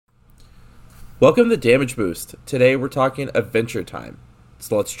Welcome to Damage Boost. Today we're talking Adventure Time.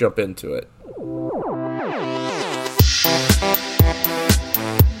 So let's jump into it.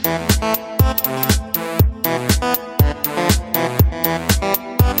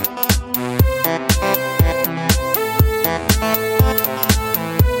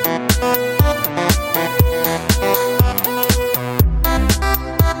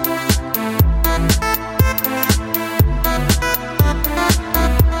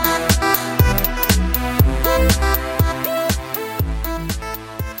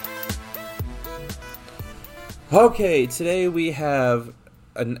 Okay, today we have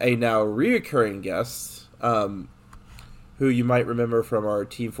a now reoccurring guest, who you might remember from our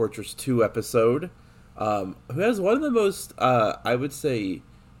Team Fortress 2 episode, who has one of the most, I would say,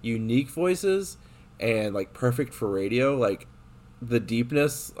 unique voices and, like, perfect for radio, like, the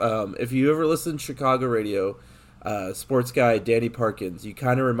deepness. If you ever listen to Chicago radio, sports guy Danny Parkins, you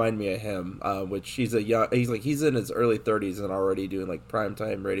kind of remind me of him, which he's in his early 30s and already doing, like,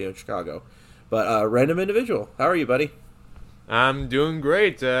 primetime radio in Chicago. But random individual, how are you, buddy? I'm doing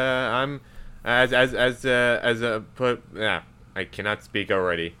great. I'm I cannot speak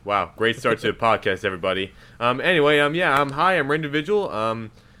already. Wow, great start to the podcast, everybody. Anyway, hi, I'm random individual.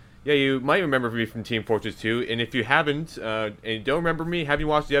 You might remember me from Team Fortress 2, and if you haven't, and you don't remember me, haven't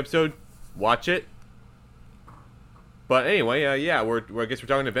watched the episode, watch it. But anyway, I guess we're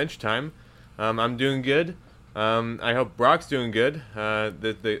talking Adventure Time. I'm doing good. I hope Brock's doing good.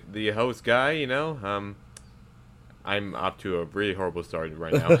 The host guy, I'm up to a really horrible start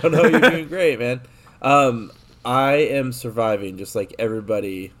right now. No, you're doing great, man. I am surviving just like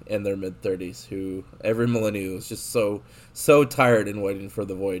everybody in their mid-30s every millennial is just so tired and waiting for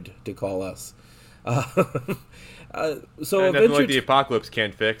the void to call us. Nothing like the apocalypse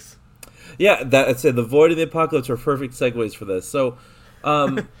can't fix. Yeah, that's it. The void and the apocalypse are perfect segues for this. So,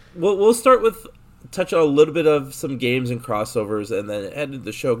 we'll start with touch on a little bit of some games and crossovers, and then head into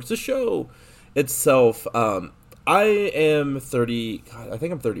the show. Because the show itself, I am 30. God, I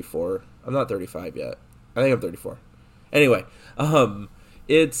think I'm 34. I'm not 35 yet. I think I'm 34. Anyway,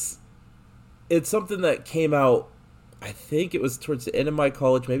 it's something that came out. I think it was towards the end of my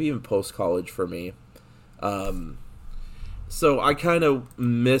college, maybe even post college for me. So I kind of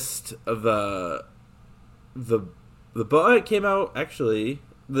missed the book. It came out actually.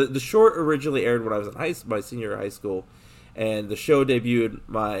 The short originally aired when I was in my senior year of high school, and the show debuted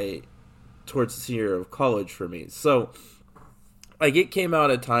towards the senior year of college for me. So, like, it came out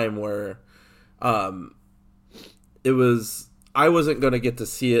at a time where, I wasn't going to get to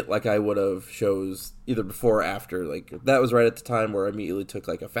see it like I would have shows either before or after. Like, that was right at the time where I immediately took,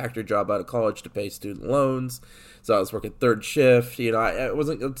 like, a factory job out of college to pay student loans. So I was working third shift. I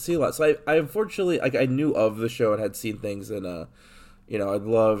wasn't going to see a lot. So I unfortunately, like, I knew of the show and had seen things in I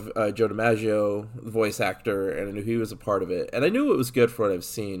love Joe DiMaggio, the voice actor, and I knew he was a part of it. And I knew it was good for what I've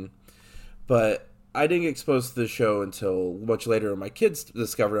seen, but I didn't get exposed to the show until much later when my kids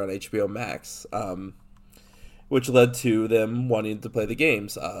discovered it on HBO Max, which led to them wanting to play the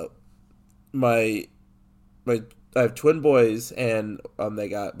games. I have twin boys, and they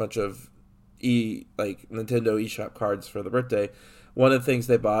got a bunch of Nintendo eShop cards for their birthday. One of the things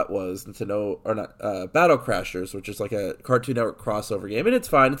they bought was Battle Crashers, which is like a Cartoon Network crossover game, and it's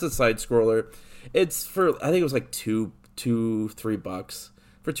fine. It's a side scroller. It's for, I think it was like $2-3. For $2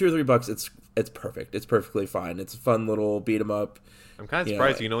 or $3, it's perfect. It's perfectly fine. It's a fun little beat 'em up. I'm kind of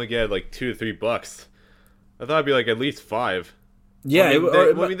surprised you can only get like $2 to $3. I thought it'd be like at least $5. Yeah,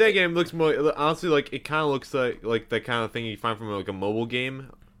 that game looks more honestly like it kind of looks like the kind of thing you find from like a mobile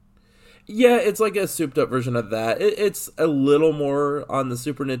game. Yeah, it's like a souped-up version of that. It's a little more on the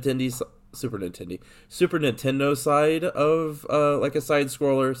Super Nintendo side of like a side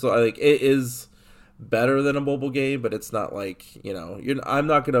scroller. So it is better than a mobile game, but it's not like I'm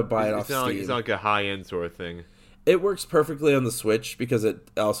not gonna buy it off Steam. It's not like a high-end sort of thing. It works perfectly on the Switch because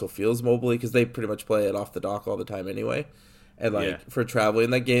it also feels mobile-y because they pretty much play it off the dock all the time anyway. And for traveling,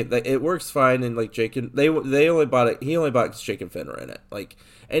 that game, it works fine. And like Jake and they only bought it. He only bought it because Jake and Finn were in it. Like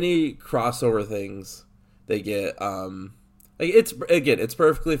any crossover things they get, it's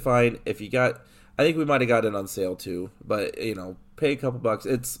perfectly fine. If you got, I think we might have got it on sale too. But pay a couple bucks.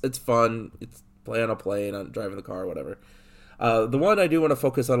 It's fun. It's play on a plane, on driving the car, or whatever. The one I do want to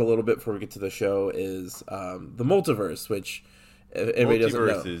focus on a little bit before we get to the show is the Multiverse, which everybody doesn't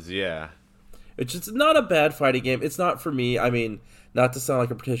know. Yeah. Which is not a bad fighting game. It's not for me. I mean, not to sound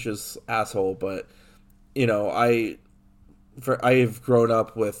like a pretentious asshole, but I've grown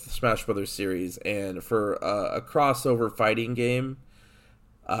up with Smash Brothers series, and for a crossover fighting game,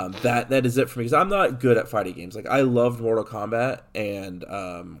 that is it for me. Because I'm not good at fighting games. Like I loved Mortal Kombat, and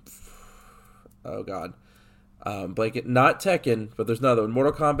oh god, blanket, not Tekken, but there's another one,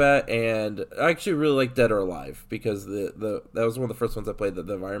 Mortal Kombat, and I actually really like Dead or Alive because the that was one of the first ones I played that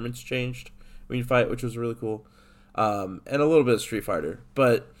the environments changed when you fight, which was really cool, and a little bit of Street Fighter.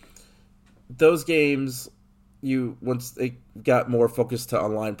 But those games, once they got more focused to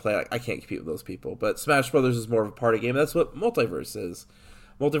online play, I can't compete with those people. But Smash Brothers is more of a party game. That's what Multiverse is.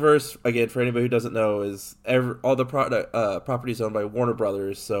 Multiverse, again, for anybody who doesn't know, is all the properties owned by Warner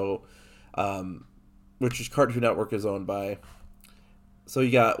Brothers. So, which is Cartoon Network is owned by. So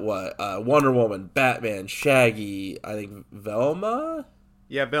you got Wonder Woman, Batman, Shaggy, I think Velma.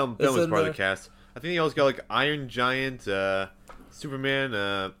 Yeah, Velma's part of the cast. I think they also got like Iron Giant,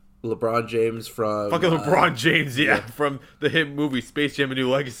 Superman, LeBron James from fucking LeBron James, from the hit movie Space Jam: A New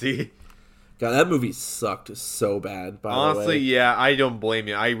Legacy. God, that movie sucked so bad. Honestly, yeah, I don't blame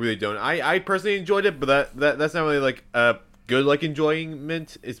you. I really don't. I personally enjoyed it, but that's not really like a good like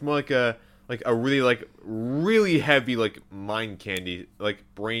enjoyment. It's more like a really heavy like mind candy, like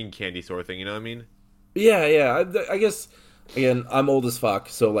brain candy sort of thing. You know what I mean? Yeah. I guess again, I'm old as fuck,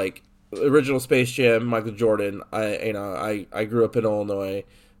 so like original Space Jam, Michael Jordan. I grew up in Illinois.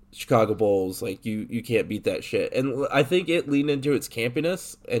 Chicago Bulls, like you can't beat that shit. And I think it leaned into its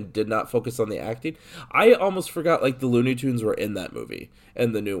campiness and did not focus on the acting. I almost forgot like the Looney Tunes were in that movie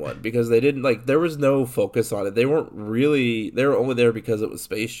and the new one because they didn't like there was no focus on it. They were only there because it was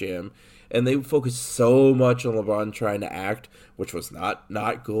Space Jam, and they focused so much on LeBron trying to act, which was not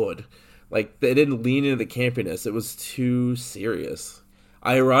good. Like they didn't lean into the campiness. It was too serious.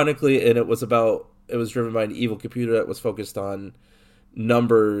 Ironically, and it was driven by an evil computer that was focused on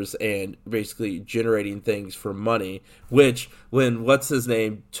numbers and basically generating things for money, which when what's his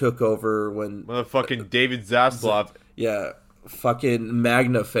name took over when fucking David Zaslav, fucking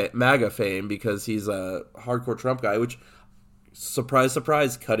MAGA fame because he's a hardcore Trump guy, which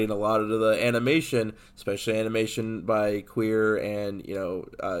surprise cutting a lot of the animation, especially animation by queer and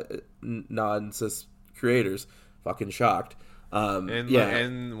non-cis creators. Fucking shocked.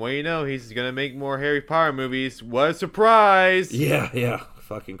 And well, he's gonna make more Harry Potter movies. What a surprise! Yeah,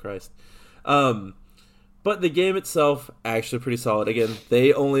 fucking Christ. But the game itself actually pretty solid. Again,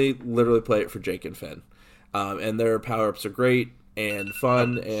 they only literally play it for Jake and Finn, and their power ups are great and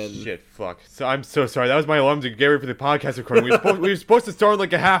fun. Fuck. So I'm so sorry. That was my alarm to get ready for the podcast recording. We were supposed to start in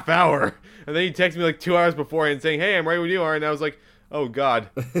like a half hour, and then he texted me like 2 hours before and saying, "Hey, I'm right when you are," and I was like, "Oh God."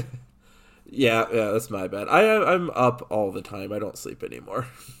 Yeah, that's my bad. I'm up all the time. I don't sleep anymore.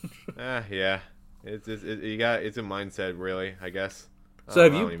 Yeah. It's a mindset, really, I guess. So I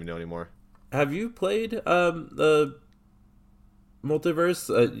don't even know anymore. Have you played the Multiverse?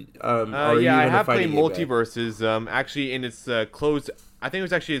 I have played Multiverses. Actually, in its closed, I think it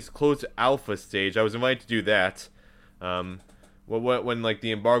was actually its closed alpha stage. I was invited to do that. When like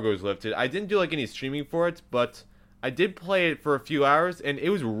the embargo was lifted, I didn't do like any streaming for it, but I did play it for a few hours, and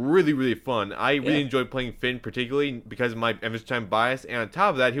it was really, really fun. I really enjoyed playing Finn, particularly because of my Adventure Time bias, and on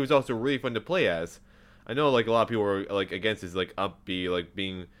top of that, he was also really fun to play as. I know, like, a lot of people were, like, against his, like, up B, like,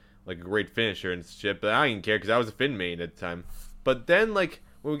 being, like, a great finisher and shit, but I didn't care, because I was a Finn main at the time. But then, like,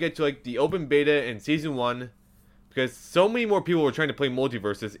 when we get to, like, the open beta in Season 1, because so many more people were trying to play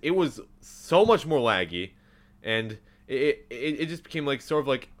Multiverses, it was so much more laggy, and it just became, like, sort of,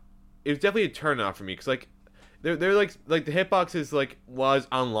 like, it was definitely a turn-off for me, because, like, they're like the hitbox is like was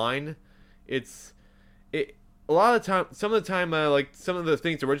online. A lot of the time, some of the time, like some of the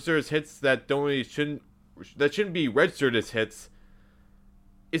things to register as hits that shouldn't be registered as hits.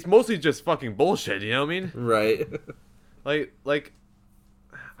 It's mostly just fucking bullshit. You know what I mean? Right. like,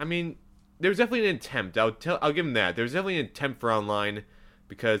 I mean, there was definitely an attempt. I'll give them that. There was definitely an attempt for online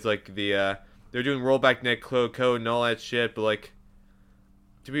because like they're doing rollback net code and all that shit. But like,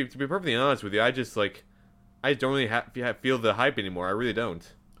 to be perfectly honest with you, I don't really feel the hype anymore. I really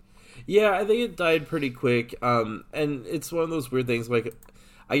don't. Yeah, I think it died pretty quick. And it's one of those weird things. Like,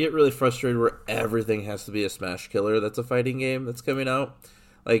 I get really frustrated where everything has to be a Smash killer. That's a fighting game that's coming out.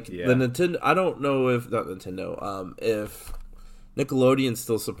 Like the Nintendo. I don't know if not Nintendo. If Nickelodeon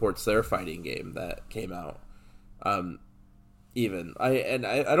still supports their fighting game that came out. I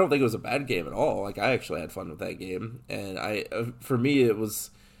don't think it was a bad game at all. Like I actually had fun with that game, and for me it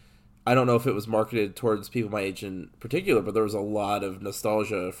was. I don't know if it was marketed towards people my age in particular, but there was a lot of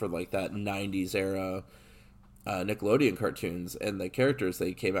nostalgia for like that 90s era Nickelodeon cartoons and the characters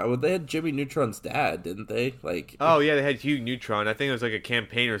they came out with. They had Jimmy Neutron's dad, didn't they? Like, oh yeah, they had Hugh Neutron. I think it was like a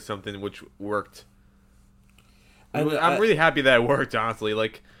campaign or something which worked. I'm really happy that it worked, honestly.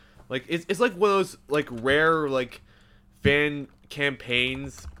 Like it's like one of those like rare like fan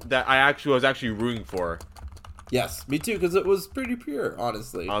campaigns that I was actually rooting for. Yes, me too, because it was pretty pure,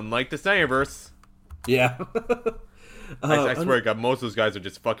 honestly. Unlike the Snyderverse. Yeah. I swear to God, most of those guys are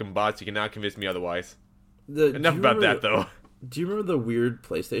just fucking bots. You cannot convince me otherwise. Enough about that, though. Do you remember the weird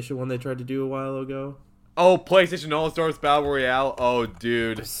PlayStation one they tried to do a while ago? Oh, PlayStation All-Stars Battle Royale. Oh,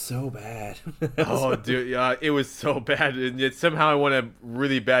 dude. It was so bad. Oh, dude. Yeah, it was so bad. And yet somehow I want a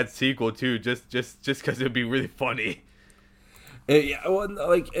really bad sequel, too, just because it would be really funny. Yeah, well,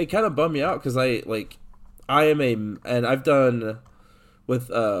 like, it kind of bummed me out, because and I've done with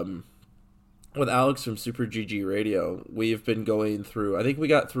Alex from Super GG Radio, we've been going through, I think we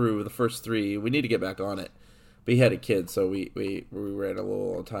got through the first 3. We need to get back on it. But he had a kid, so we ran a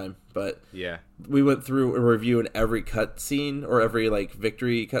little time. But yeah, we went through and reviewing every cutscene or every like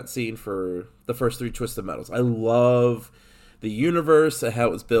victory cutscene for the first 3 Twisted Metals. I love the universe and how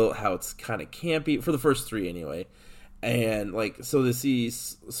it was built, how it's kind of campy for the first 3 anyway. And like, so to see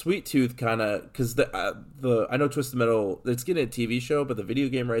Sweet Tooth kind of, because I know Twisted Metal, it's getting a TV show, but the video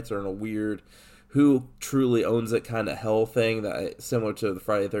game rights are in a weird who truly owns it kind of hell thing that similar to the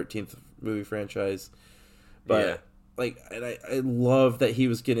Friday the 13th movie franchise. But yeah. like, and I love that he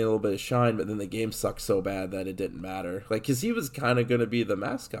was getting a little bit of shine, but then the game sucked so bad that it didn't matter. Like, because he was kind of going to be the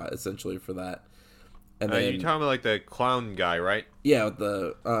mascot essentially for that. And then, you're talking about like the clown guy, right? Yeah,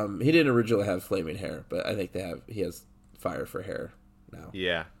 he didn't originally have flaming hair, but I think he has fire for hair now.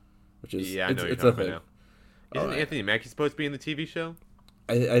 Yeah, which is I know you're talking about now. Isn't Anthony Mackie supposed to be in the TV show?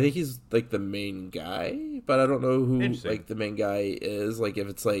 I think he's like the main guy, but I don't know who like the main guy is. Like if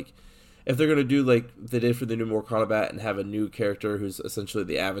it's like if they're gonna do like they did for the new Mortal Kombat and have a new character who's essentially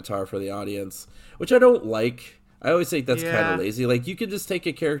the avatar for the audience, which I don't like. I always think that's kind of lazy. Like you could just take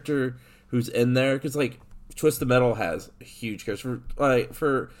a character who's in there because like Twisted Metal has a huge character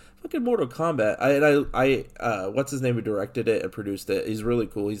for fucking Mortal Kombat. I what's his name who directed it and produced it? He's really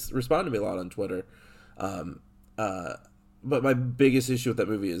cool. He's responded to me a lot on Twitter. But my biggest issue with that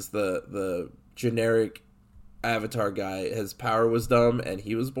movie is the generic avatar guy. His power was dumb and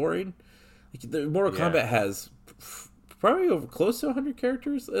he was boring. Like, the Mortal Kombat has probably over close to 100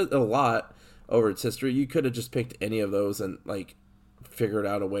 characters, a lot over its history. You could have just picked any of those and like figured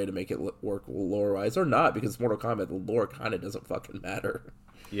out a way to make it work lore wise, or not, because Mortal Kombat the lore kind of doesn't fucking matter.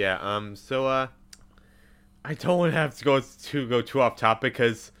 Yeah. So I don't want to have to go too off topic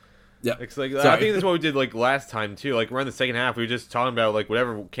because. Yeah, it's like I think that's what we did like last time too. Like around the second half, we were just talking about like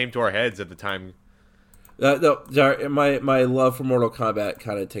whatever came to our heads at the time. No, sorry, my love for Mortal Kombat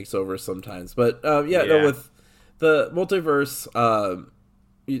kind of takes over sometimes. But no, with the multiverse,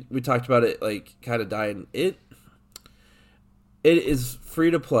 we talked about it like kind of dying. It is free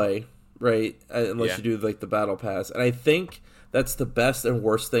to play, right? Unless you do like the battle pass, and I think that's the best and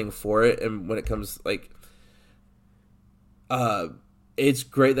worst thing for it. And when it comes like, it's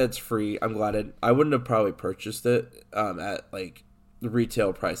great that it's free. I'm glad I wouldn't have probably purchased it at like the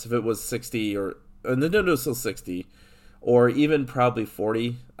retail price if it was $60 or Nintendo's still $60 or even probably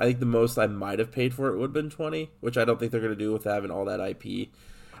 $40. I think the most I might have paid for it would have been $20, which I don't think they're going to do with having all that IP.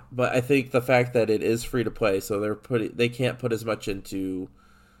 But I think the fact that it is free to play, so they can't put as much into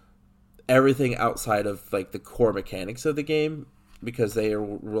everything outside of like the core mechanics of the game because they are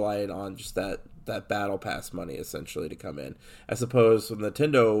relying on just that battle pass money essentially to come in. I suppose with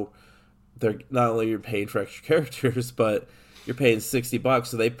Nintendo, they're not only you're paying for extra characters, but you're paying $60,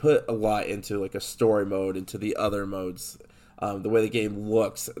 so they put a lot into like a story mode, into the other modes, the way the game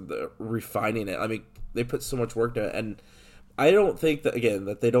looks, refining it. I mean, they put so much work into it, and I don't think that again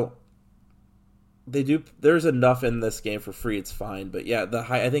that they do. There's enough in this game for free. It's fine, but yeah,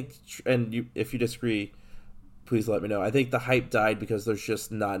 I think, and if you disagree, please let me know. I think the hype died because there's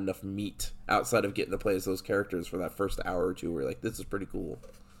just not enough meat outside of getting to play as those characters for that first hour or two where you're like, this is pretty cool.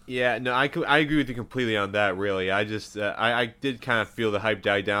 Yeah, no, I agree with you completely on that, really. I just, I did kind of feel the hype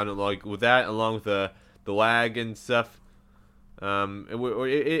die down, and like with that, along with the lag and stuff, yeah,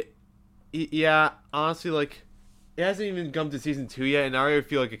 honestly, like, it hasn't even come to season 2 yet, and I already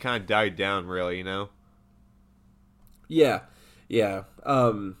feel like it kind of died down, really, you know? Yeah.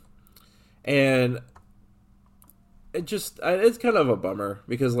 And it's kind of a bummer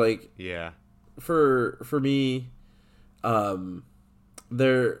because like for me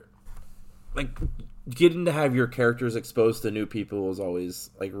they're like getting to have your characters exposed to new people is always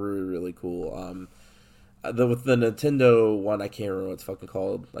like really, really cool. With the Nintendo one, I can't remember what it's fucking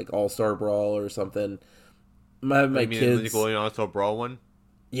called, like All-Star Brawl or something. My kids, the Nickelodeon All-Star Brawl one.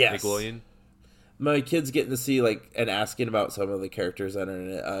 Yes, Nickelodeon. My kids getting to see like and asking about some of the characters that are in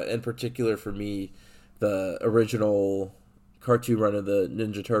it. In particular, for me, the original cartoon run of the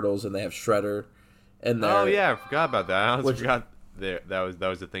Ninja Turtles, and they have Shredder. And oh yeah, I forgot about that. I forgot that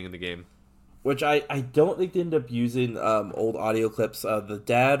was the thing in the game. which I don't think they end up using old audio clips. The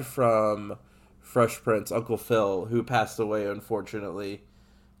dad from Fresh Prince, Uncle Phil, who passed away unfortunately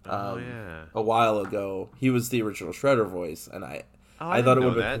a while ago, he was the original Shredder voice, and I thought it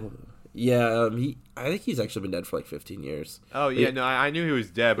would have been cool. Yeah, I think he's actually been dead for like 15 years. Oh yeah, no, I knew he was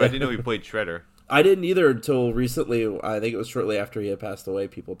dead, but I didn't know he played Shredder. I didn't either until recently. I think it was shortly after he had passed away.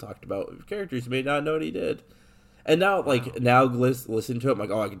 People talked about characters you may not know what he did. And now, now listen to it, I'm like,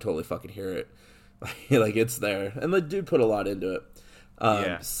 oh, I can totally fucking hear it. Like, it's there. And the dude put a lot into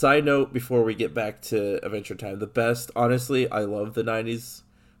it. Side note, before we get back to Adventure Time, the best, honestly, I love the 90s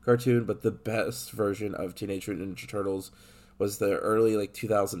cartoon, but the best version of Teenage Mutant Ninja Turtles was the early, like,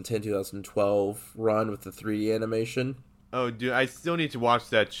 2010, 2012 run with the 3D animation. Oh, dude, I still need to watch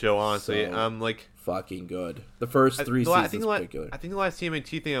that show, honestly. Like... fucking good. The first three seasons in particular. I think the last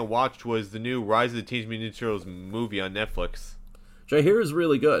TMNT thing I watched was the new Rise of the Teenage Mutant Ninja Turtles movie on Netflix. Which I hear is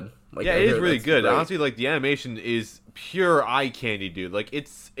really good. Like, yeah, it is really good. Great. Honestly, like, the animation is pure eye candy, dude. Like,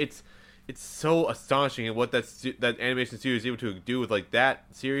 it's so astonishing at what that animation series is able to do with, like, that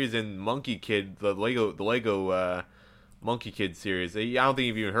series and Monkey Kid, the Lego Monkey Kid series. I don't think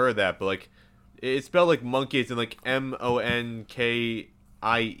you've even heard of that, but, like, it's spelled like monkeys and like Monkie,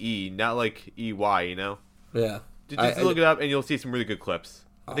 not like EY, you know? Yeah. Just look it up and you'll see some really good clips.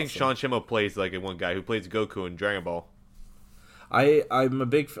 Awesome. I think Sean Schemmel plays like one guy who plays Goku in Dragon Ball. I'm a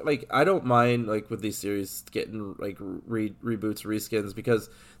big, like, I don't mind, like, with these series getting, like, reboots, reskins, because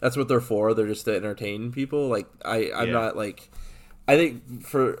that's what they're for. They're just to entertain people. Like, I'm not, like, I think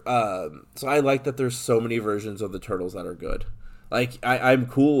so I like that there's so many versions of the Turtles that are good. Like, I'm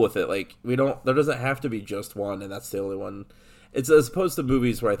cool with it. Like, there doesn't have to be just one, and that's the only one. It's as opposed to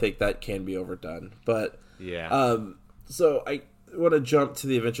movies where I think that can be overdone. But, so I want to jump to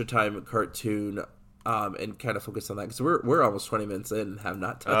the Adventure Time cartoon, and kind of focus on that, because we're almost 20 minutes in and have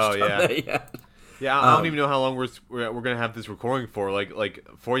not touched on that yet. Yeah, I don't even know how long we're gonna have this recording for. Like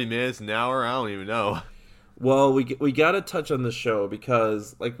 40 minutes, an hour. I don't even know. Well, we got to touch on the show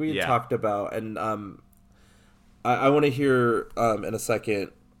because, like we had talked about, and I want to hear in a second,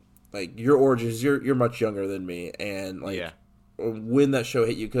 like, your origins. You're much younger than me, and like when that show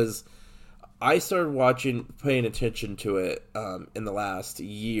hit you, because I started paying attention to it in the last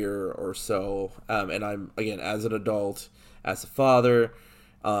year or so, and I'm, again, as an adult, as a father,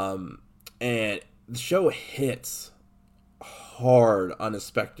 and the show hits hard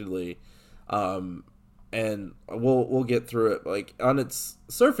unexpectedly, and we'll get through it. Like, on its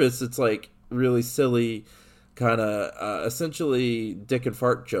surface, it's like really silly, kind of essentially dick and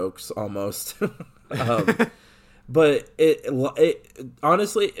fart jokes almost. But it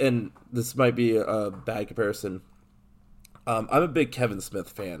honestly, and this might be a bad comparison, I'm a big Kevin Smith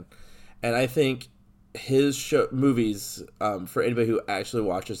fan, and I think his movies, for anybody who actually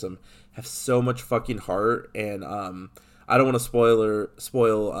watches them, have so much fucking heart. And I don't want to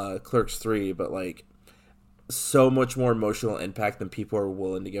spoil Clerks 3, but, like, so much more emotional impact than people are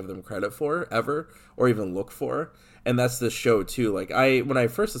willing to give them credit for ever, or even look for. And that's this show too. Like, when I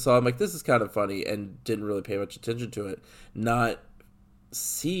first saw it, I'm like, this is kind of funny, and didn't really pay much attention to it, not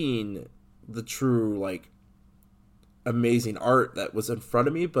seeing the true, like, amazing art that was in front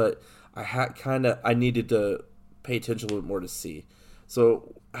of me. But I needed to pay attention a little bit more to see.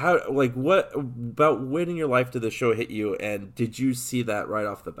 So what about when in your life did the show hit you, and did you see that right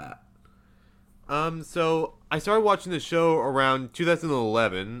off the bat? So I started watching the show around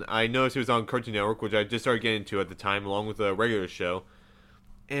 2011. I noticed it was on Cartoon Network, which I just started getting into at the time, along with a regular show.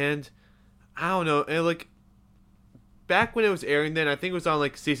 And I don't know, and, like, back when it was airing then, I think it was on,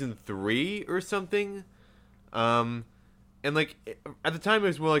 like, season 3 or something. And, like, at the time it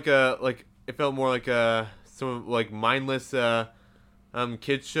was more it felt more like some, like, mindless,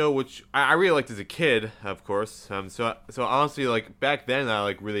 kids show, which I really liked as a kid, of course. So honestly, like, back then I,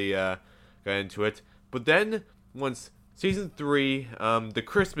 like, really, got into it. But then, once season 3, the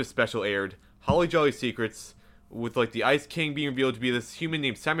Christmas special aired, Holly Jolly Secrets, with, like, the Ice King being revealed to be this human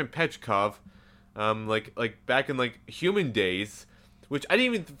named Simon Pechkov, like back in, like, human days, which I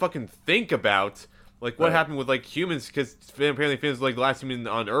didn't even fucking think about, like, what happened with, like, humans, because apparently Finn was, like, the last human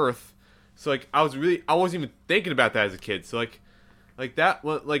on Earth. So, like, I wasn't even thinking about that as a kid. So, like that,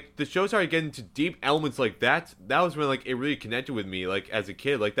 like, the show started getting into deep elements like that. That was when, like, it really connected with me, like, as a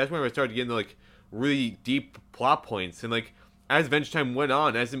kid. Like, that's when I started getting, like, really deep plot points. And, like, as Adventure Time went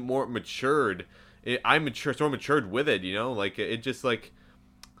on, as it more matured, I matured with it, you know? Like, it just, like,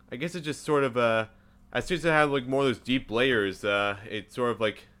 I guess it just sort of, as soon as I had, like, more of those deep layers, it sort of,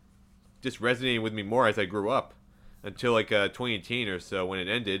 like, just resonated with me more as I grew up. Until, like, 2018 or so, when it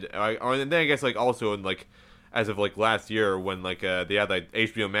ended. And then I guess, like, also in, like, as of like last year when like they had like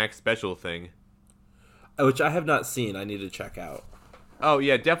HBO Max special thing. Which I have not seen. I need to check out. Oh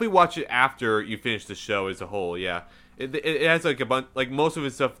yeah, definitely watch it after you finish the show as a whole. Yeah, it has like a bunch, like most of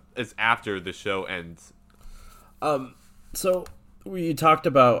its stuff is after the show ends. So we talked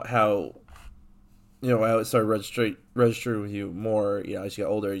about how, I started registering with you more. As you got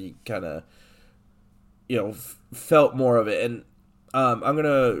older, you kind of, felt more of it. And I'm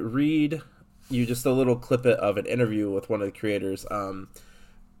gonna read you just a little clip of an interview with one of the creators.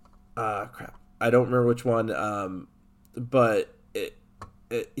 Crap, I don't remember which one. But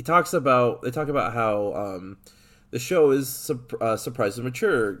they talk about how the show is surprisingly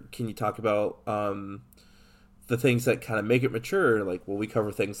mature. Can you talk about the things that kind of make it mature? Like, we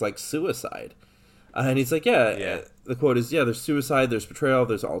cover things like suicide. And he's like, yeah. The quote is, there's suicide, there's betrayal,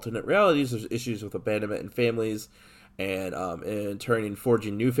 there's alternate realities, there's issues with abandonment in families, and turning,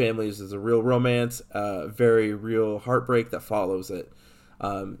 forging new families is a real romance, very real heartbreak that follows it.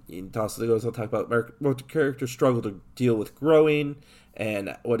 He also goes on to talk about what the characters struggle to deal with growing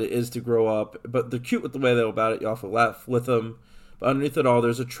and what it is to grow up. But they're cute with the way they go about it. You often laugh with them. But underneath it all,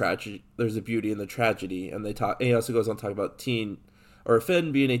 there's a tragedy. There's a beauty in the tragedy. And he also goes on to talk about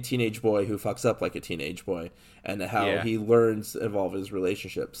Finn being a teenage boy who fucks up like a teenage boy, and how he learns to evolve his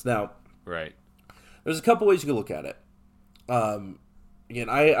relationships. Now, right, there's a couple ways you can look at it. Again,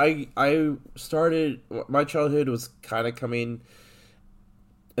 I started, my childhood was kind of coming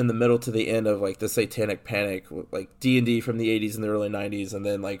in the middle to the end of like the satanic panic, like D&D from the 80s and the early 90s, and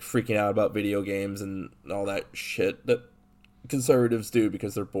then like freaking out about video games and all that shit that conservatives do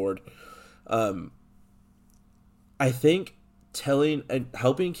because they're bored. I think telling and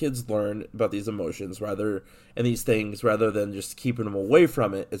helping kids learn about these emotions rather than just keeping them away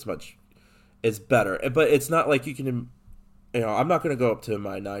from it is better. But it's not like you can, I'm not going to go up to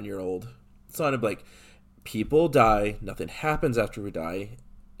my 9-year-old son and be like, people die, nothing happens after we die,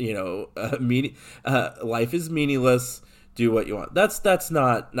 life is meaningless, do what you want. That's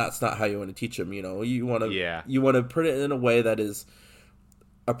not how you want to teach them. You want to put it in a way that is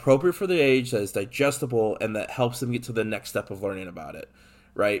appropriate for the age, that is digestible, and that helps them get to the next step of learning about it,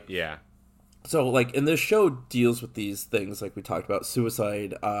 right? Yeah. So, like, in this show deals with these things, like we talked about,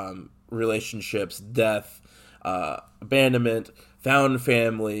 suicide, relationships, death, abandonment, found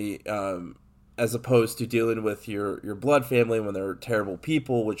family, as opposed to dealing with your blood family when they're terrible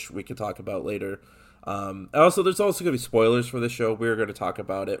people, which we could talk about later. Also, there's also going to be spoilers for this show. We're going to talk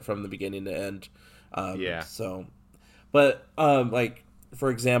about it from the beginning to end. So, but, like, for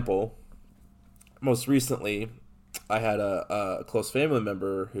example, most recently, I had a close family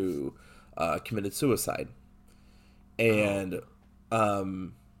member who committed suicide. And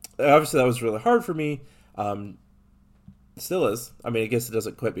obviously that was really hard for me. Still is. I mean, I guess it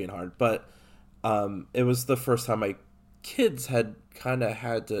doesn't quit being hard. But it was the first time my kids had kind of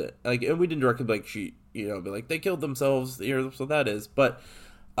had to, like, and we didn't directly, like, be like, they killed themselves, so that is. But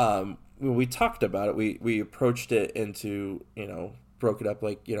when we talked about it, we approached it into, broke it up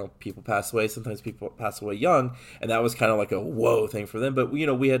like, people pass away. Sometimes people pass away young, and that was kind of like a whoa thing for them. But,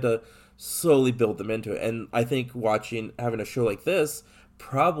 we had to slowly build them into it. And I think having a show like this,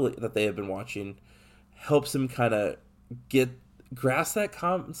 probably that they have been watching, helps them kind of grasp that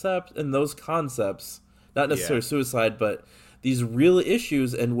concept and those concepts, not necessarily suicide, but these real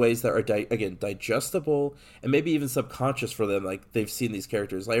issues in ways that are, digestible and maybe even subconscious for them. Like, they've seen these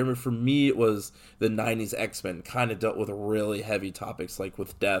characters. Like, I remember for me, it was the 90s X-Men kind of dealt with really heavy topics, like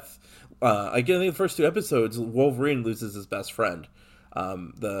with death. Again, I think the first 2 episodes, Wolverine loses his best friend.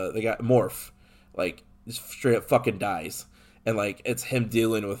 The guy, Morph, like, just straight up fucking dies. And, like, it's him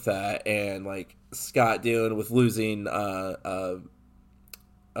dealing with that, and, like, Scott dealing with losing, God.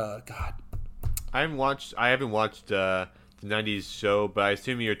 I haven't watched the 90s show, but I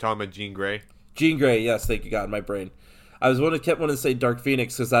assume you're talking about Jean Grey. Jean Grey, yes, thank you God, my brain. I kept wanting to say Dark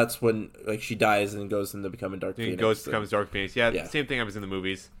Phoenix because that's when, like, she dies and goes into becoming Dark Phoenix. Becomes Dark Phoenix. Yeah, same thing happens in the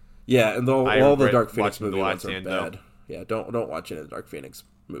movies. Yeah, and all the Dark Phoenix movie ones are bad. Yeah, don't watch any of the Dark Phoenix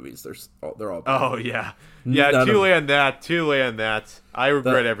movies. They're all bad. Oh yeah, too late on that. I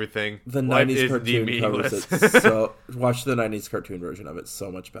regret everything. The 90s cartoon covers it. So watch the 90s cartoon version of it. It's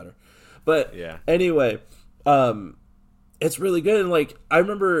so much better. But anyway, it's really good. And, like, I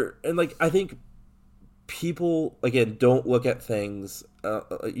remember, and, like, I think people, again, don't look at things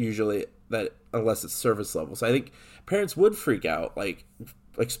usually that unless it's service level. So I think parents would freak out, like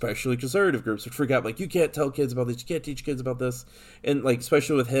especially conservative groups would freak out, like, you can't tell kids about this, you can't teach kids about this. And, like,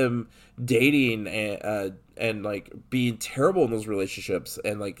 especially with him dating and like being terrible in those relationships,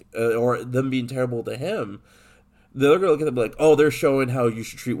 and like or them being terrible to him, they're gonna look at them like, oh, they're showing how you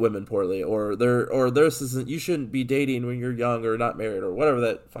should treat women poorly, or this isn't, you shouldn't be dating when you're young or not married or whatever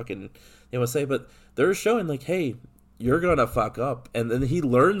that fucking they want to say. But they're showing like, hey, you're gonna fuck up, and then he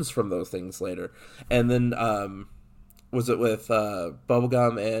learns from those things later. And then was it with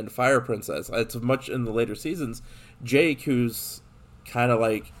Bubblegum and Fire Princess? It's much in the later seasons. Jake, who's kind of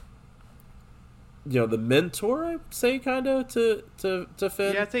like, the mentor, I'd say, kind of to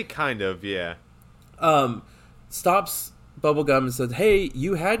Finn. Yeah, I'd say kind of, yeah. Stops Bubblegum and says, hey,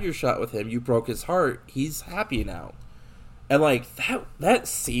 you had your shot with him. You broke his heart. He's happy now. And, like, that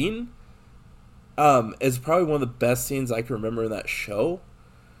scene is probably one of the best scenes I can remember in that show.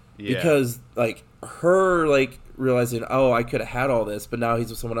 Yeah. Because, like, her, like, realizing, oh, I could have had all this, but now he's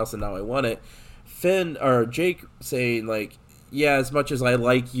with someone else and now I want it. Finn, or Jake saying, like, yeah, as much as I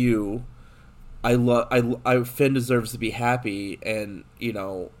like you, Finn deserves to be happy, and,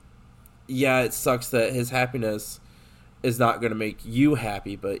 yeah, it sucks that his happiness is not going to make you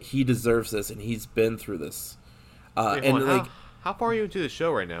happy, but he deserves this, and he's been through this. Wait, and like, how far are you into the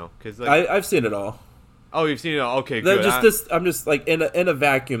show right now? Because I've seen it all. Oh, you've seen it all. Okay, good. I'm just like in a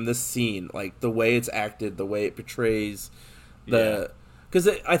vacuum. This scene, like the way it's acted, the way it portrays because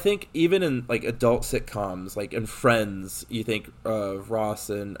I think even in like adult sitcoms, like in Friends, you think of Ross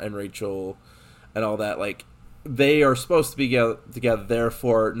and Rachel and all that, like. They are supposed to be together,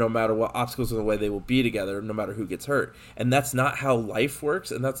 therefore, no matter what obstacles in the way, they will be together, no matter who gets hurt. And that's not how life works,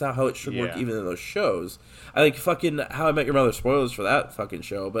 and that's not how it should work even in those shows. I think fucking How I Met Your Mother, spoilers for that fucking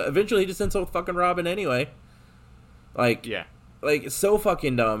show, but eventually he just ends up with fucking Robin anyway. Like, like, it's so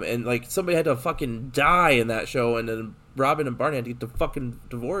fucking dumb, and, like, somebody had to fucking die in that show, and then Robin and Barney had to get the fucking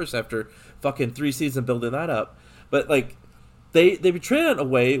divorce after fucking 3 seasons building that up. But, like, They portray it in a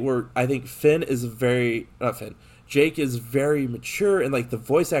way where I think Jake is very mature, and like the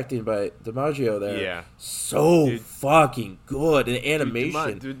voice acting by DiMaggio there, fucking good, and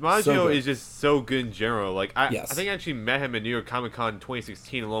animation. DiMaggio is just so good in general. Like I think I actually met him at New York Comic Con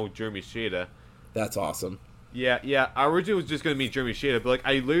 2016 along with Jeremy Shada. That's awesome. Yeah. I originally was just gonna meet Jeremy Shada, but like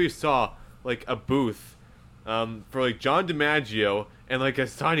I literally saw like a booth for like John DiMaggio and like a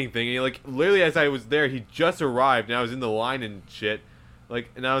signing thing, and like literally as I was there, he just arrived and I was in the line and shit, like,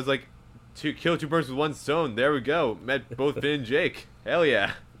 and I was like, to kill 2 birds with 1 stone. There we go, met both Finn and Jake. Hell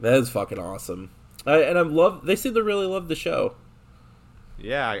yeah, that is fucking awesome. They seem to really love the show.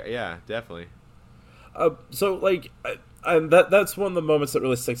 Yeah, definitely. So like, that's one of the moments that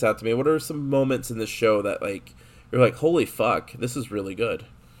really sticks out to me. What are some moments in the show that like you're like, holy fuck, this is really good?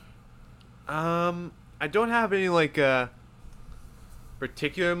 I don't have any like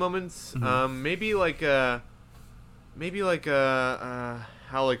particular moments. Mm-hmm. Maybe like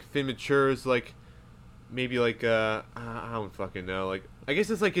how like Finn matures, like maybe like I don't fucking know. Like I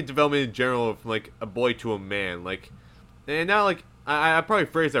guess it's like a development in general from like a boy to a man. Like, and not like I probably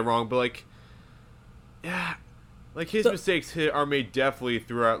phrased that wrong, but like like his mistakes are made definitely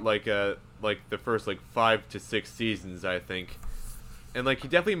throughout like the first like 5 to 6 seasons, I think. And like he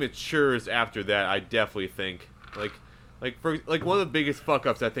definitely matures after that. I definitely think for one of the biggest fuck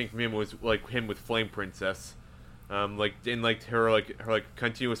ups I think from him was like him with Flame Princess, like in like her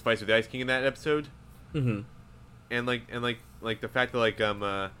continuous fights with the Ice King in that episode, and the fact that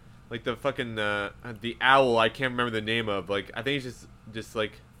like the fucking the owl, I can't remember the name of, like I think it's just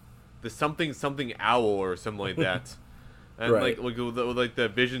like the something owl or something like that. And right. like the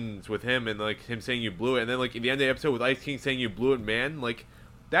visions with him and like him saying you blew it, and then like at the end of the episode with Ice King saying you blew it, man, like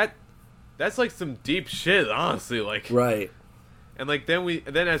that's like some deep shit, honestly, like. Right. And like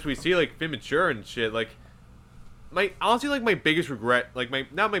then as we see like Finn mature and shit, like my biggest regret, like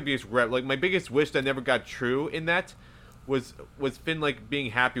not my biggest regret, like my biggest wish that never got true in that was Finn like being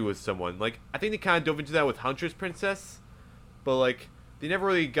happy with someone. Like I think they kind of dove into that with Huntress Princess, but like they never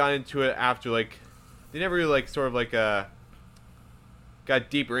really got into it after, like they never really like sort of like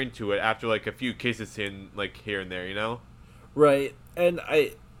got deeper into it after like a few kisses in like here and there, you know? Right. And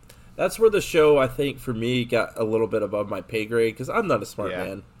that's where the show, I think, for me got a little bit above my pay grade, because I'm not a smart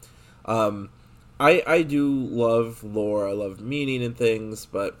man. I do love lore, I love meaning and things,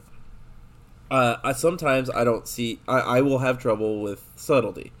 but sometimes I don't see, I will have trouble with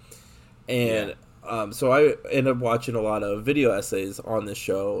subtlety. And so I end up watching a lot of video essays on this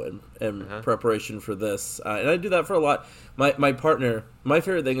show and preparation for this. And I do that for a lot. My partner, my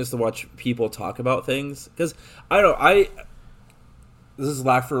favorite thing is to watch people talk about things. Because, this is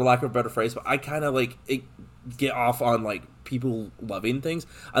for lack of a better phrase, but I kind of get off on like people loving things.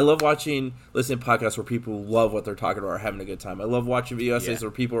 I love listening to podcasts where people love what they're talking about or having a good time. I love watching video essays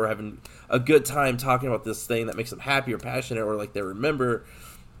where people are having a good time talking about this thing that makes them happy or passionate or like they remember.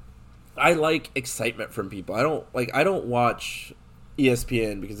 I like excitement from people. I don't watch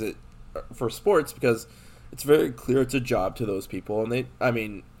ESPN for sports because it's very clear it's a job to those people,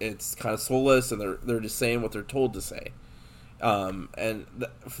 and it's kind of soulless, and they're just saying what they're told to say.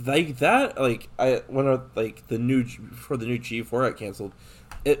 Like that, like the new G4 got canceled,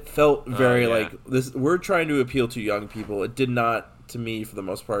 it felt very like this. We're trying to appeal to young people. It did not, to me, for the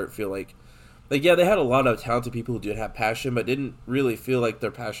most part, feel like yeah, they had a lot of talented people who did have passion, but didn't really feel like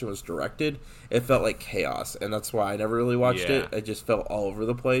their passion was directed. It felt like chaos, and that's why I never really watched it. It just felt all over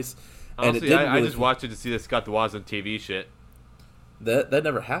the place. Honestly, and I just watched it to see the Scott DeWaz on TV shit. That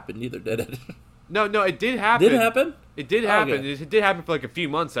never happened either, did it? No, it did happen. Did it happen? It did happen. Okay. It did happen for like a few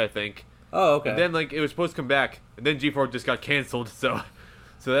months, I think. Oh, okay. And then like it was supposed to come back, and then G4 just got canceled. So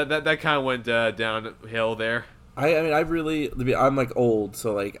that kind of went downhill there. I'm like old,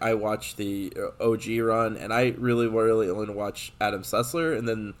 so like I watched the OG run, and I really only watched Adam Sessler and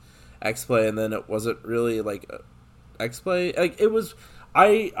then X-Play, and then it wasn't really like X-Play. Like it was,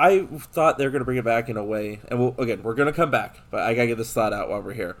 I thought they were gonna bring it back in a way, and we're gonna come back, but I gotta get this thought out while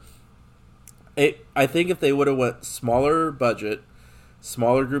we're here. I think if they would have went smaller budget,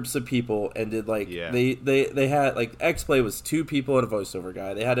 smaller groups of people, and did like they had like X-Play was 2 people and a voiceover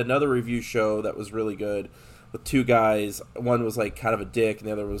guy. They had another review show that was really good with 2 guys. One was like kind of a dick, and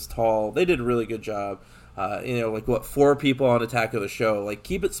the other was tall. They did a really good job. 4 people on Attack of the Show. Like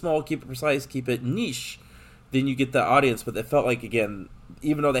keep it small, keep it precise, keep it niche. Then you get the audience. But it felt like, again,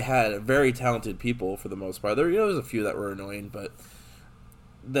 even though they had very talented people for the most part, there was a few that were annoying, but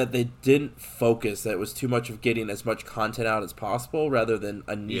that they didn't focus. That it was too much of getting as much content out as possible rather than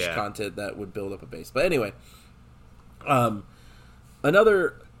a niche content that would build up a base. But anyway,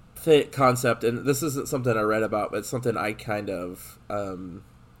 another concept, and this isn't something I read about, but it's something I kind of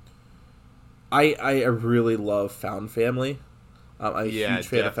I really love Found Family. I'm a huge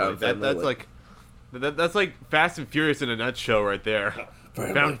fan of Found Family. That's like Fast and Furious in a nutshell right there.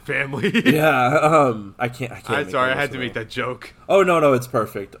 Found Family. Yeah, I can't. I'm sorry, I had to make that joke. Oh no, it's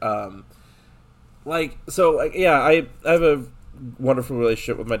perfect. I have a wonderful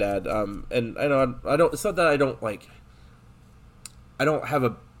relationship with my dad. And I know I don't. It's not that I don't like. I don't have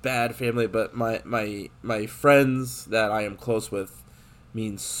a bad family, but my friends that I am close with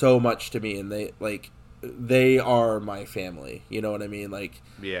mean so much to me, and they are my family. You know what I mean? Like,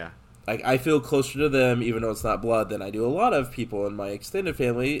 yeah. Like I feel closer to them, even though it's not blood, than I do a lot of people in my extended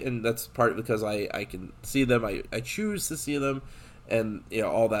family, and that's part because I can see them, I choose to see them, and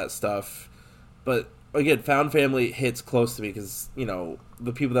all that stuff. But again, Found Family hits close to me because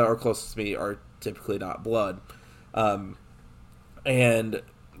the people that are closest to me are typically not blood, and again,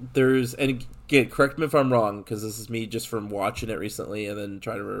 correct me if I'm wrong, because this is me just from watching it recently and then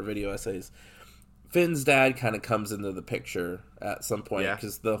trying to read video essays. Finn's dad kind of comes into the picture at some point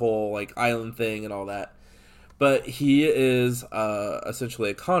because the whole like island thing and all that. But he is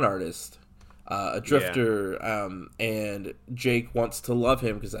essentially a con artist, a drifter, and Jake wants to love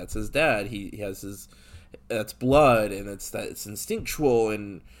him because that's his dad. He has that's blood, and it's instinctual,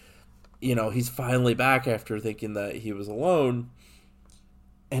 and he's finally back after thinking that he was alone,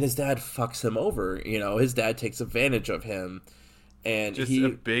 and his dad fucks him over. His dad takes advantage of him. And just a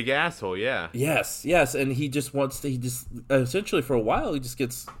big asshole, yeah. Yes, and he just essentially for a while he just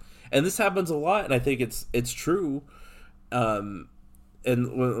gets, and this happens a lot, and I think it's true, and a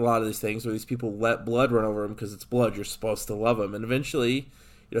lot of these things where these people let blood run over him because it's blood, you're supposed to love him, and eventually,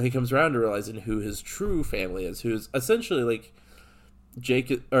 he comes around to realizing who his true family is, who's essentially like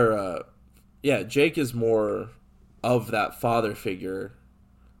Jake is more of that father figure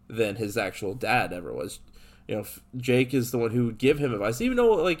than his actual dad ever was. Jake is the one who would give him advice, even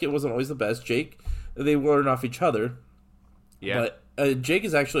though like it wasn't always the best. They learn off each other. Yeah, but Jake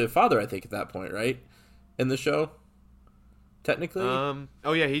is actually a father, I think, at that point, right? In the show, technically. Oh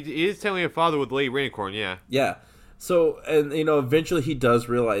yeah, he is technically a father with Lady Rainicorn. Yeah. Yeah. So and eventually he does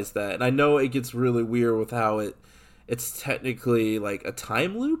realize that, and I know it gets really weird with how it's technically like a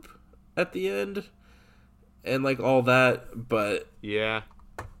time loop at the end, and like all that, but yeah,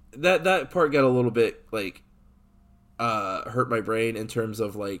 that part got a little bit like. Hurt my brain in terms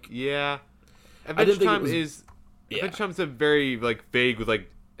of like Adventure Time is a very like vague with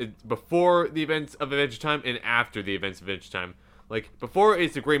like before the events of Adventure Time and after the events of Adventure Time. Like before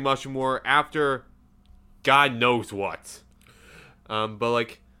it's the Great Mushroom War, after God knows what. But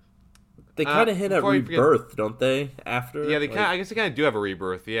like they kind of hint at rebirth, don't they? After they I guess they kind of do have a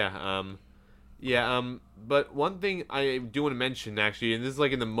rebirth. But one thing I do want to mention actually, and this is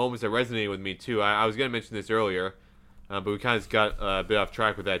like in the moments that resonated with me too. I was gonna mention this earlier. But we kind of got a bit off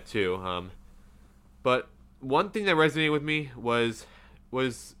track with that too. But one thing that resonated with me was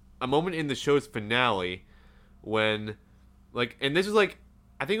a moment in the show's finale when, like, and this was like,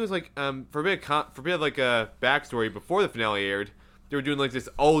 I think it was like for a bit of like a backstory before the finale aired, they were doing like this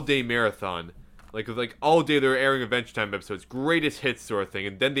all-day marathon. Like all day they were airing Adventure Time episodes, greatest hits sort of thing,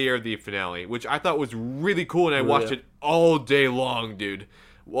 and then they aired the finale, which I thought was really cool, and I watched it all day long, dude,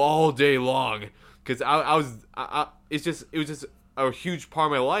 all day long, because it was just a huge part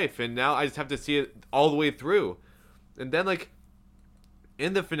of my life, and now I just have to see it all the way through, and then like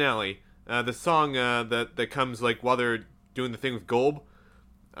in the finale, the song that comes like while they're doing the thing with Golb,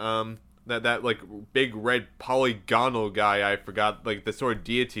 that like big red polygonal guy, I forgot, like the sort of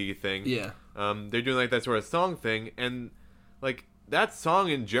deity thing. Yeah. They're doing like that sort of song thing, and like that song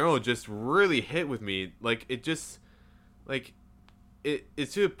in general just really hit with me. Like it just, like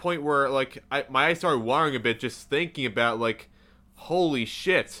it's to the point where like my eyes started watering a bit just thinking about like, holy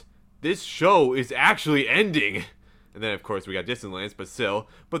shit, this show is actually ending. And then of course we got Disneyland, but still.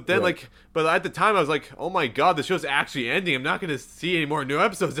 But then but at the time I was like, oh my god, the show's actually ending. I'm not gonna see any more new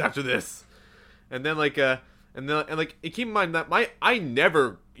episodes after this. And then like and keep in mind that I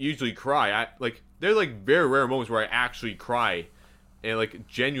never usually cry. I like there's like very rare moments where I actually cry, and like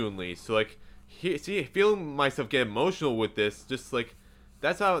genuinely. So like feeling myself get emotional with this, just like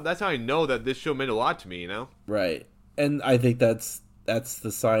that's how I know that this show meant a lot to me. You know? Right. And I think that's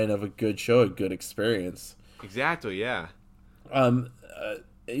the sign of a good show, a good experience. Exactly. Yeah. When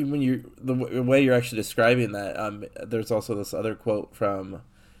the way you're actually describing that, there's also this other quote from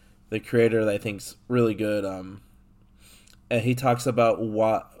the creator that I think's really good. And he talks about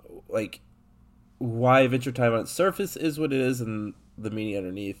why Adventure Time on its surface is what it is, and the meaning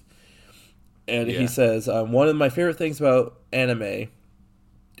underneath. And he says, one of my favorite things about anime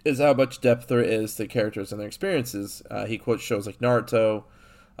is how much depth there is to characters and their experiences. He quotes shows like Naruto,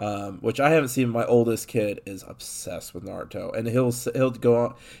 which I haven't seen. My oldest kid is obsessed with Naruto, and he'll go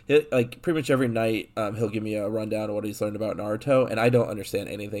on like pretty much every night. He'll give me a rundown of what he's learned about Naruto, and I don't understand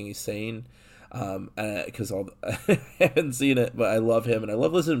anything he's saying because I haven't seen it, but I love him and I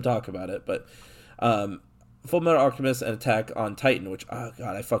love listening to him talk about it. But Full Metal Alchemist and Attack on Titan, which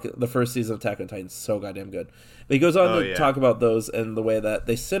the first season of Attack on Titan is so goddamn good. But he goes on to talk about those and the way that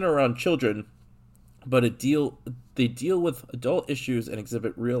they center around children, but they deal with adult issues and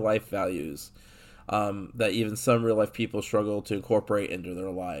exhibit real life values that even some real life people struggle to incorporate into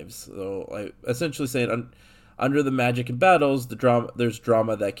their lives. So, essentially saying, under the magic and battles, there's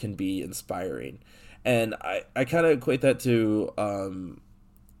drama that can be inspiring, and I kind of equate that to.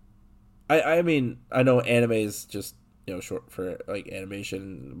 I mean, I know anime is just short for like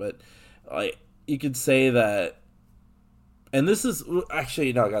animation, but like you could say that. And this is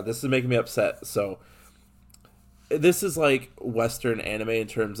actually no, God, this is making me upset. So this is like Western anime in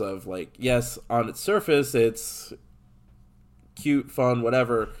terms of like, yes, on its surface it's cute, fun,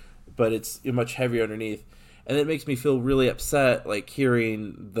 whatever, but it's much heavier underneath. And it makes me feel really upset, like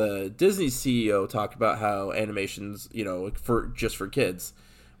hearing the Disney CEO talk about how animation's, for kids,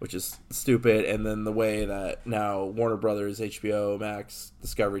 which is stupid. And then the way that now Warner Brothers, HBO Max,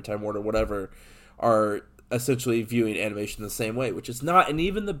 Discovery, Time Warner, whatever, are essentially viewing animation the same way, which is not. And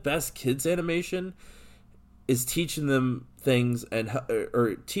even the best kids animation is teaching them things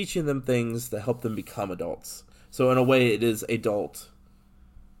or teaching them things that help them become adults. So in a way, it is adult.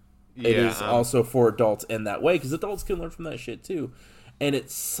 It is also for adults in that way, because adults can learn from that shit too. And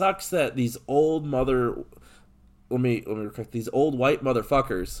it sucks that these old these old white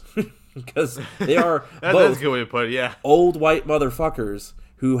motherfuckers, because they are that's both a good way to put it, yeah. Old white motherfuckers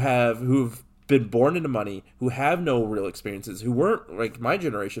who've been born into money, who have no real experiences, who weren't like my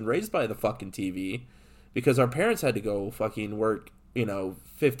generation, raised by the fucking TV, because our parents had to go fucking work,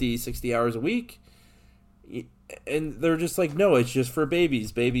 50, 60 hours a week. And they're just like, no, it's just for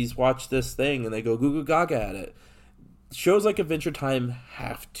babies. Babies watch this thing and they go goo goo gaga at it. Shows like Adventure Time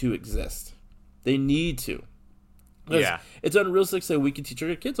have to exist. They need to. Yeah. It's unrealistic to say we can teach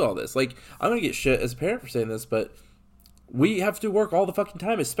our kids all this. Like, I'm going to get shit as a parent for saying this, but we have to work all the fucking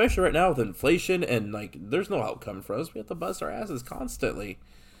time, especially right now with inflation, and like, there's no help coming for us. We have to bust our asses constantly.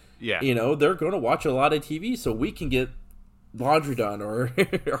 Yeah. They're going to watch a lot of TV so we can get laundry done or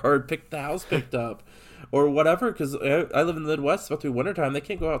pick the house picked up. Or whatever, because I live in the Midwest. It's about to be wintertime. They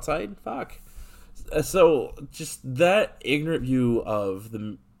can't go outside. Fuck. So just that ignorant view of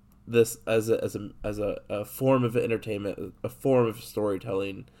this as a form of entertainment, a form of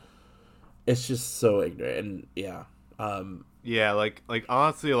storytelling, it's just so ignorant. And yeah, like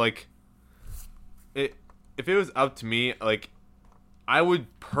honestly, like if it was up to me, like I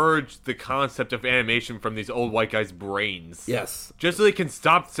would purge the concept of animation from these old white guys' brains. Yes. Just so they can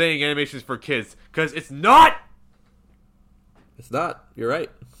stop saying animation is for kids. Because it's not! It's not. You're right.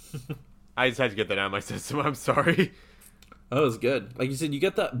 I just had to get that out of my system. I'm sorry. That was good. Like you said, you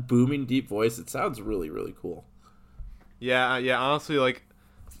get that booming deep voice. It sounds really, really cool. Yeah. Honestly, like,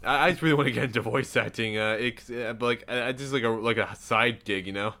 I just really want to get into voice acting. But like, I just like a side gig,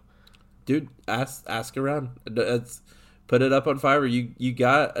 you know. Dude, ask around. Put it up on Fiverr. You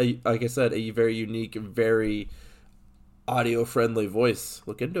got like I said, a very unique, very audio friendly voice.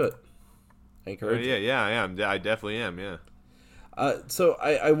 Look into it. I encourage. Yeah. I definitely am. Yeah. So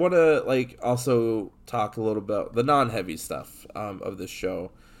I want to like also talk a little about the non-heavy stuff of this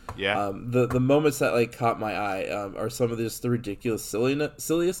show. Yeah. The moments that like caught my eye are some of the ridiculous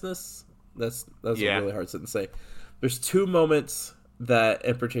silliness. That's a really hard sentence to say. There's two moments that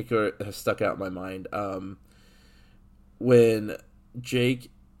in particular have stuck out in my mind. When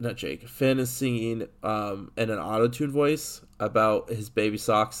Finn is singing in an auto-tune voice about his baby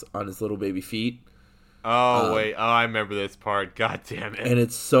socks on his little baby feet. Oh, wait. Oh, I remember this part. God damn it. And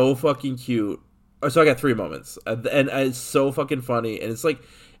it's so fucking cute. So I got 3 moments. And it's so fucking funny. And it's like,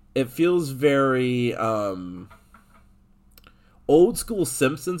 it feels very old school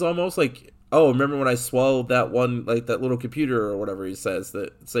Simpsons almost. Like, oh, remember when I swallowed that one, like that little computer or whatever he says,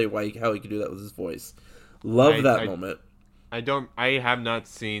 that say how he could do that with his voice. Love that moment. I have not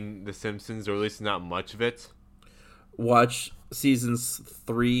seen The Simpsons, or at least not much of it. Watch seasons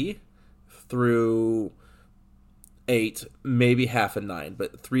 3 through 8, maybe half of 9,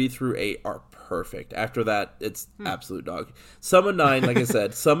 but 3 through 8 are perfect. After that, it's absolute dog. Some of 9, like I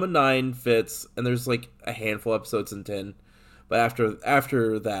said, some of 9 fits, and there's like a handful of episodes in 10. But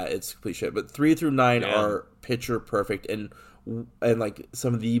after that, it's complete shit. But 3 through 9 are picture perfect and like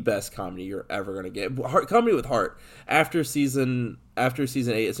some of the best comedy you're ever gonna get. Comedy with heart. After season 8,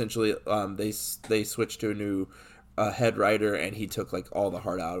 essentially, they switched to a new head writer, and he took like all the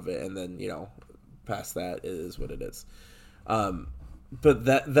heart out of it. And then past that, it is what it is. But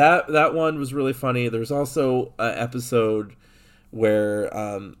that one was really funny. There's also an episode where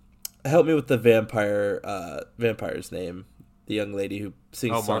help me with the vampire's name. The young lady who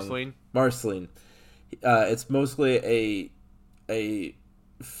sings. Oh, Marceline. Marceline. It's mostly a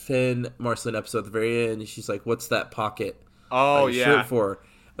Finn Marceline episode at the very end. She's like, "What's that pocket? Oh yeah. Shirt for?"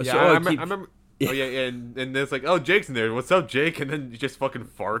 I remember. Yeah. Oh yeah, and there's like, "Oh, Jake's in there. What's up, Jake?" And then he just fucking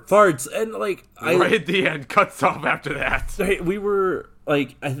farts. And like right at the end, cuts off after that. We were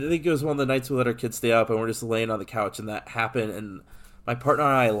like, I think it was one of the nights we let our kids stay up, and we're just laying on the couch, and that happened, and my partner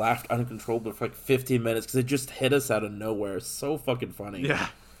and I laughed uncontrollably for like 15 minutes because it just hit us out of nowhere. It's so fucking funny. Yeah.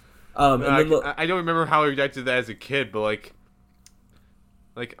 And I don't remember how I reacted to that as a kid, but like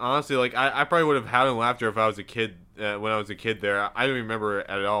honestly, like I probably would have had laughter if I was a kid when I was a kid. There, I don't remember it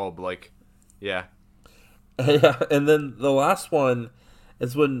at all, but like, yeah. Yeah, and then the last one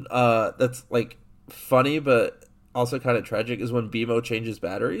is when that's like funny but also kind of tragic is when BMO changes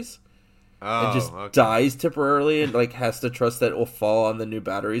batteries. And just dies temporarily and like has to trust that it will fall on the new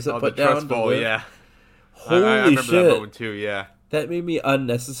batteries that put down. Fall, yeah. Holy I remember shit. that moment too, yeah. That made me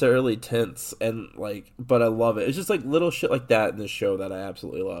unnecessarily tense and like, but I love it. It's just like little shit like that in this show that I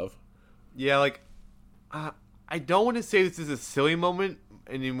absolutely love. Yeah, like, I don't want to say this is a silly moment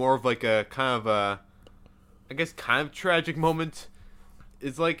anymore of like a kind of I guess kind of tragic moment.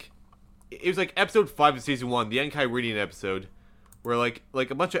 It's like, it was like episode 5 of season 1, the Enchiridion episode, where like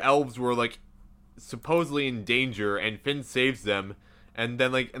a bunch of elves were like supposedly in danger and Finn saves them, and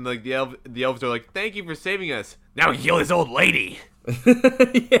then the elves are like, "Thank you for saving us. Now heal this old lady."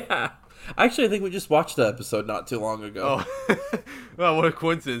 Yeah. Actually, I think we just watched that episode not too long ago. Oh, well, what a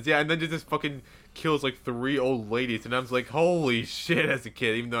coincidence! Yeah, and then just fucking kills like 3 old ladies, and I was like, "Holy shit!" As a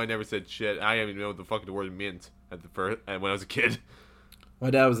kid, even though I never said shit, I didn't even know what the fuck the word meant at the first when I was a kid. My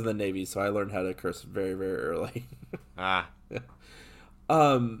dad was in the Navy, so I learned how to curse very, very early. I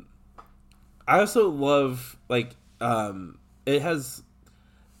also love like it has.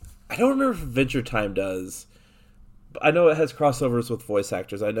 I don't remember if Adventure Time does. But I know it has crossovers with voice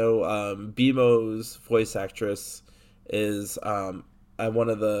actors. I know BMO's voice actress is one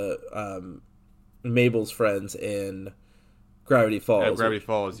of the Mabel's friends in Gravity Falls. Yeah, Gravity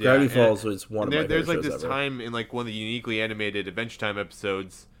Falls. Yeah. Gravity Falls was one of my favorite There's like shows this ever. time in like one of the uniquely animated Adventure Time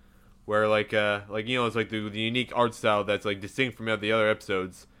episodes where like it's like the unique art style that's like distinct from the other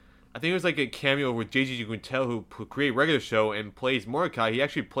episodes. I think it was like a cameo with J.J. Quintel, who created regular show and plays Mordecai. He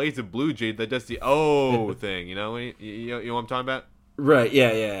actually plays the Blue Jay that does the thing. You know what I'm talking about? Right.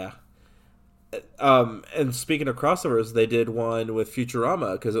 Yeah. And speaking of crossovers, they did one with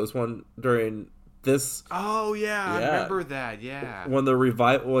Futurama because it was one during this. Oh yeah, I remember that. Yeah. When the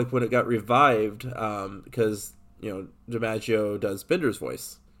revival, like when it got revived, because DiMaggio does Bender's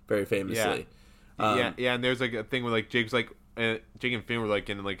voice very famously. Yeah, and there's like a thing where like Jake's like Jake and Finn were like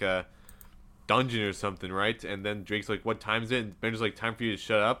in like a dungeon or something, right? And then Drake's like, "What time is it?" And Bender's like, "Time for you to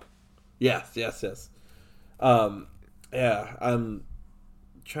shut up." Yes. Yeah, I'm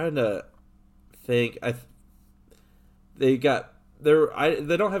trying to think. They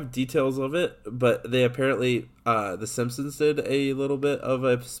don't have details of it, but they apparently The Simpsons did a little bit of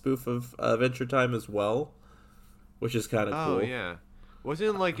a spoof of Adventure Time as well, which is kind of cool. Oh yeah,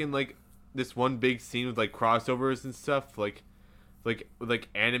 wasn't it like in like this one big scene with like crossovers and stuff, like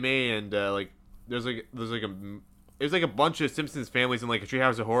anime and like there's like a bunch of Simpsons families in like a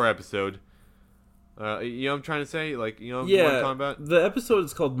Treehouse of Horror episode. You know what I'm trying to say? Like, you know what I'm talking about? The episode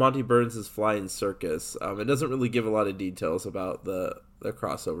is called Monty Burns' Flying Circus. It doesn't really give a lot of details about the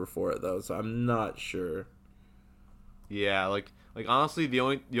crossover for it, though, so I'm not sure. Yeah, like honestly, the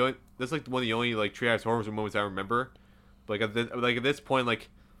only that's like one of the only like Treehouse Horror moments I remember. Like at this point, like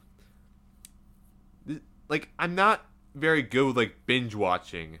I'm not very good with like binge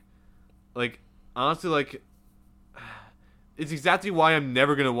watching. Like honestly, like it's exactly why I'm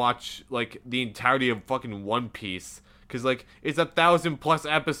never gonna watch like the entirety of fucking One Piece, because like it's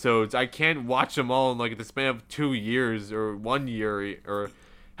 1,000+ episodes. I can't watch them all in like the span of 2 years or 1 year or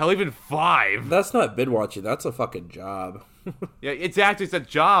hell even 5. That's not binge watching. That's a fucking job. Yeah, exactly. It's a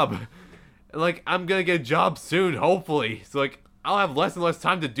job. And like I'm gonna get a job soon, hopefully. So like I'll have less and less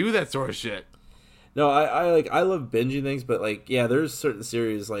time to do that sort of shit. No, I love binging things, but like yeah, there's certain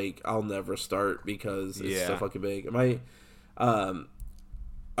series like I'll never start because it's so fucking big.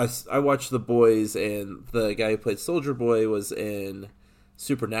 I watched The Boys, and the guy who played Soldier Boy was in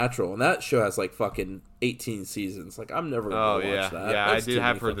Supernatural, and that show has like fucking 18 seasons. Like I'm never gonna watch that. Yeah, That's I did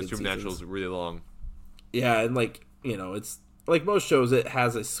have heard that Supernatural is really long. Yeah, and like it's like most shows, it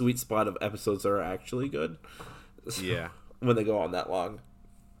has a sweet spot of episodes that are actually good. Yeah, when they go on that long.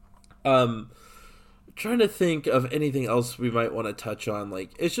 Trying to think of anything else we might want to touch on.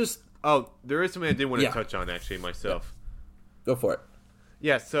 Like it's just there is something I did want to touch on actually myself. Go for it.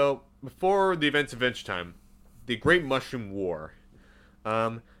 Yeah, so before the events of Adventure Time, the Great Mushroom War.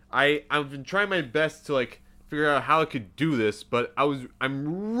 I've been trying my best to like figure out how I could do this, but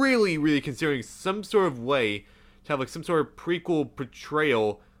I'm really considering some sort of way to have like some sort of prequel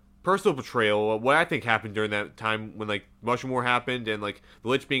portrayal, personal portrayal of what I think happened during that time when like Mushroom War happened and like the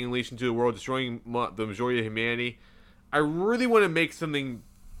Lich being unleashed into the world, destroying the majority of humanity. I really want to make something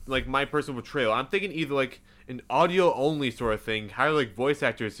like my personal portrayal. I'm thinking either like an audio only sort of thing, hire like voice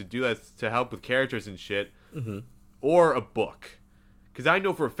actors to do that to help with characters and shit, or a book. Because I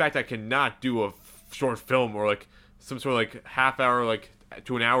know for a fact I cannot do a short film or like some sort of like half hour like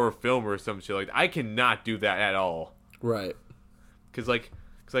to an hour film or some shit. Like I cannot do that at all. Right. Because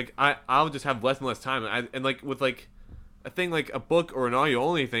I'll just have less and less time. And like with like a thing like a book or an audio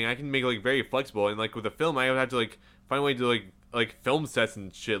only thing, I can make it like very flexible. And like with a film, I would have to like find a way to like film sets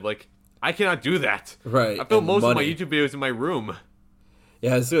and shit. Like I cannot do that. Right. I film most of my YouTube videos in my room.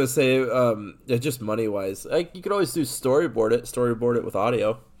 Yeah, I was gonna say, just money wise, like you could always do storyboard it with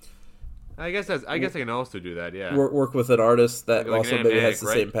audio. I guess I can also do that. Yeah. Work with an artist that like also maybe has the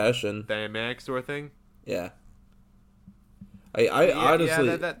same passion. The animatic sort of thing. Yeah. I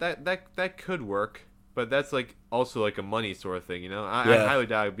honestly that could work, but that's like also like a money sort of thing, you know. I highly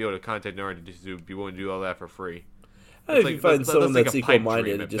doubt I'd be able to contact an artist to be willing to do all that for free. If you find someone that's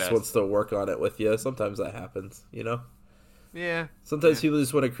equal-minded and just wants to work on it with you, sometimes that happens, you know? Yeah. Sometimes people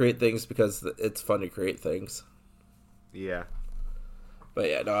just want to create things because it's fun to create things. Yeah. But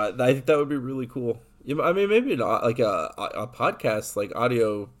yeah, no, I think that would be really cool. I mean, maybe not like a podcast, like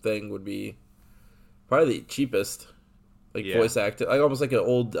audio thing would be probably the cheapest. Like voice acting, like almost like an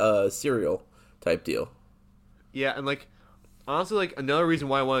old serial type deal. Yeah, and like honestly, like another reason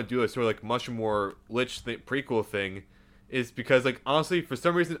why I want to do a sort of like Mushroom War Lich prequel thing is because like honestly, for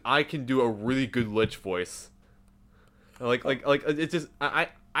some reason, I can do a really good Lich voice. Like it's just I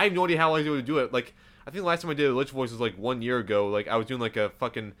have no idea how I was able to do it. Like I think the last time I did a Lich voice was like 1 year ago. Like I was doing like a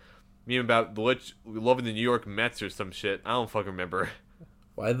fucking meme about the Lich loving the New York Mets or some shit. I don't fucking remember.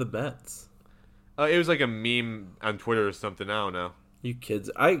 Why the Mets? It was like a meme on Twitter or something. I don't know. You kids,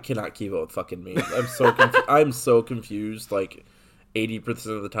 I cannot keep up with fucking memes. I'm so I'm so confused. Like 80%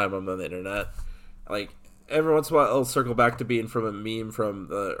 of the time I'm on the internet. Like every once in a while, I'll circle back to being from a meme from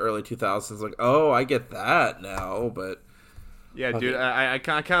the early 2000s. Like, oh, I get that now, but. Yeah, dude, I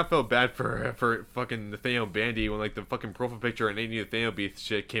kind of felt bad for fucking Nathaniel Bandy when like the fucking profile picture and Andy Nathaniel Beef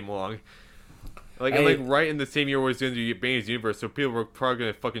shit came along. Like right in the same year where it was doing the Bandy's universe, so people were probably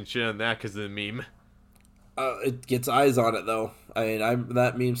gonna fucking shit on that because of the meme. It gets eyes on it though. I mean,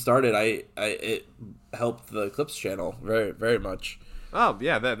 that meme started. It helped the Clips channel very very much. Oh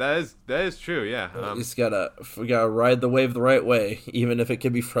yeah, that is true. Yeah, You just we gotta ride the wave the right way, even if it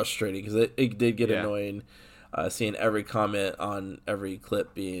can be frustrating, because it did get annoying seeing every comment on every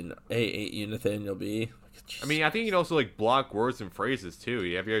clip being, "Hey, ain't you Nathaniel B?" I mean, I think you can also like block words and phrases too.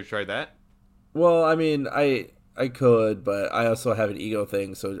 Have you ever tried that? Well, I mean, I could, but I also have an ego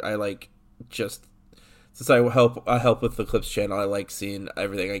thing, so I like just since I help with the Clips channel, I like seeing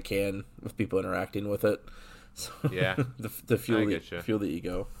everything I can with people interacting with it. So, Yeah, to fuel the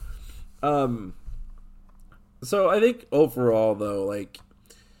ego. So I think overall though, like,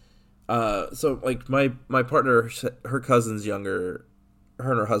 so like my partner, her cousin's younger,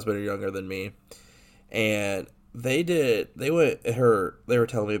 her and her husband are younger than me, and they were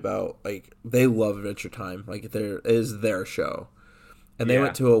telling me about, like, they love Adventure Time, like there is their show. And they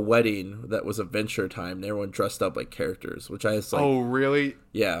went to a wedding that was Adventure Time, and everyone dressed up like characters, which I was like, oh really?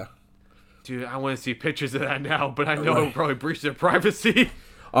 Yeah. Dude, I want to see pictures of that now, but I know it'll probably breach their privacy.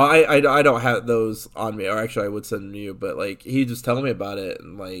 I don't have those on me, or actually I would send them to you, but like he just telling me about it,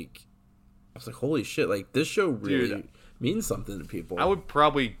 and like I was like, holy shit, like this show really means something to people. I would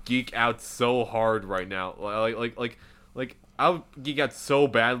probably geek out so hard right now, like I would geek out so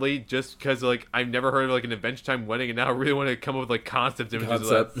badly just because like I've never heard of like an Adventure Time wedding, and now I really want to come up with like concept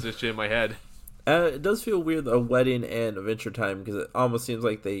images of that shit in my head. It does feel weird, a wedding and Adventure Time, because it almost seems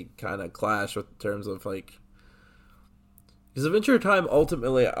like they kind of clash with terms of like, because Adventure Time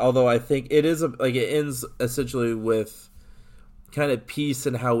ultimately, although I think it is it ends essentially with kind of peace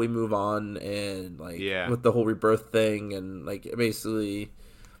and how we move on, and like with the whole rebirth thing, and like basically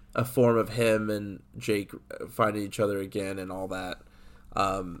a form of him and Jake finding each other again and all that,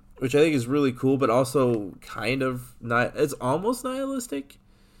 which I think is really cool, but also kind of not. It's almost nihilistic.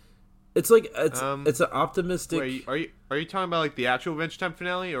 It's like it's an optimistic. Wait, are you talking about like the actual Adventure Time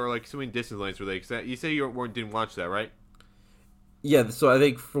finale, or like something Disneyland's were they? Cause you say you didn't watch that, right? Yeah, so I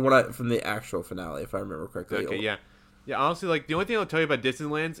think from the actual finale, if I remember correctly. Okay, yeah. Honestly, like the only thing I'll tell you about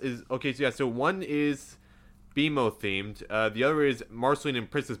Disneyland's is so one is BMO themed, the other is Marceline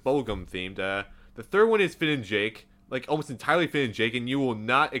and Princess Bubblegum themed, the third one is Finn and Jake, like almost entirely Finn and Jake, and you will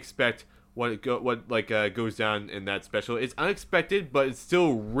not expect what goes down in that special. It's unexpected, but it's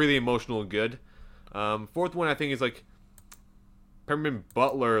still really emotional and good. Fourth one I think is like Peppermint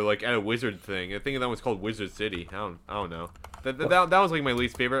Butler, like at a wizard thing. I think that one's called Wizard City. I don't know. That was like my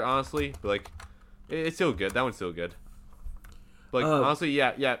least favorite, honestly. But like, it's still good. That one's still good. But like, honestly,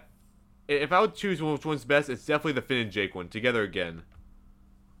 yeah. If I would choose which one's best, it's definitely the Finn and Jake one. Together Again.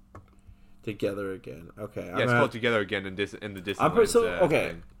 Together Again. Okay. Yeah, it's called Together Again in the Disneyland. Okay.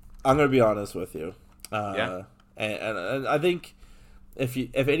 Thing. I'm gonna be honest with you. Yeah. And I think if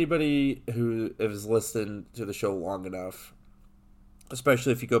anybody who has listened to the show long enough,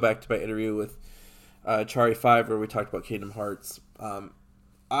 especially if you go back to my interview with Chari 5 where we talked about Kingdom Hearts,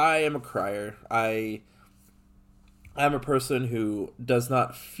 I am a crier. I'm a person who does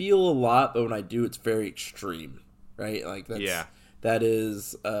not feel a lot, but when I do, it's very extreme, right? Like that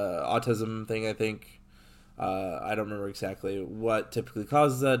is autism thing, I think. I don't remember exactly what typically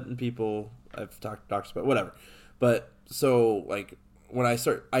causes that in people. I've talked to doctors about whatever. But so like when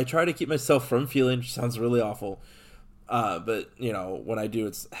I try to keep myself from feeling, which sounds really awful. But you know, when I do,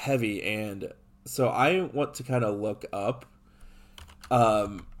 it's heavy, and so I want to kind of look up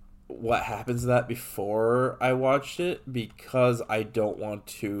what happens to that before I watched it, because I don't want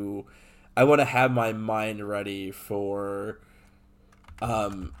to. I want to have my mind ready for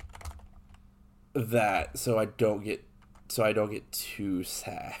that, so I don't get too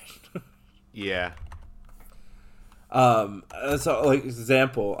sad. Yeah. So like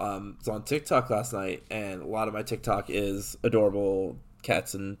example, was on TikTok last night, and a lot of my TikTok is adorable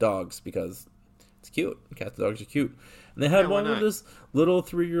cats and dogs because it's cute. Cats and dogs are cute. And they had one with this little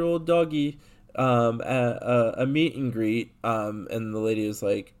 3-year-old doggy at a meet and greet, and the lady was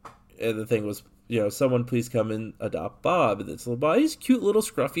like, and the thing was, you know, someone please come and adopt Bob. And this little Bob, he's a cute little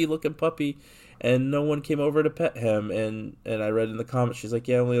scruffy looking puppy, and no one came over to pet him. And I read in the comments, she's like,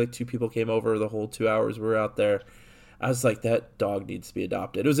 yeah, only like 2 people came over the whole 2 hours we were out there. I was like, that dog needs to be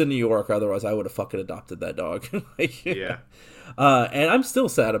adopted. It was in New York, otherwise I would have fucking adopted that dog. Like, yeah. And I'm still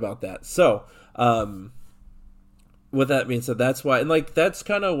sad about that. So, with that being said, that's why, and like that's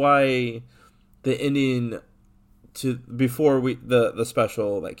kind of why the ending to before the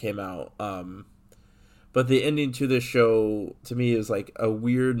special that came out, but the ending to this show to me is like a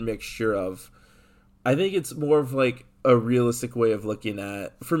weird mixture of, I think it's more of like a realistic way of looking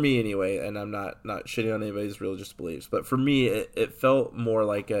at, for me anyway, and I'm not shitting on anybody's religious beliefs, but for me it felt more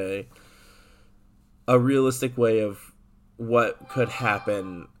like a realistic way of what could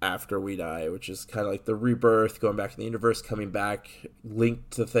happen after we die, which is kind of like the rebirth, going back to the universe, coming back,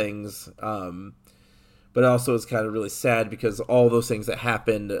 linked to things. But also it's kind of really sad because all those things that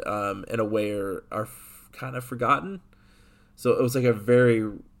happened in a way are kind of forgotten. So it was like a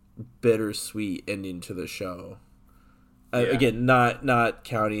very bittersweet ending to the show. Again, not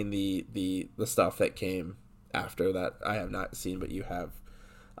counting the stuff that came after that I have not seen, but you have.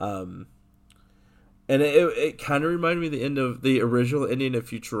 And it kind of reminded me of the end of the original ending of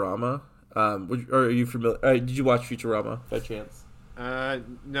Futurama. Are you familiar? Did you watch Futurama by chance?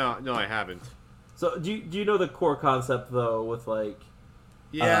 No, I haven't. So do you know the core concept though? With like,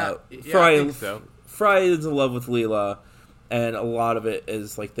 Fry, I think so. Fry is in love with Leela, and a lot of it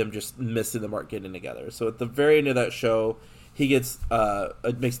is like them just missing the mark getting together. So at the very end of that show, he makes a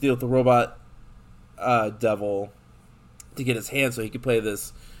deal with the robot devil to get his hand so he can play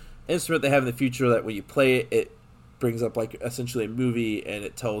this instrument they have in the future that when you play it, it brings up like essentially a movie and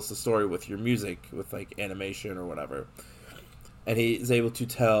it tells the story with your music, with like animation or whatever. And he is able to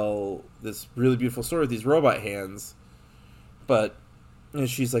tell this really beautiful story with these robot hands. But and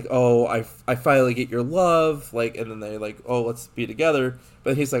she's like, oh, I finally get your love. Like, and then they're like, oh, let's be together.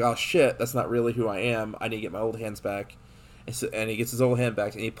 But he's like, oh, shit, that's not really who I am. I need to get my old hands back. And he gets his old hand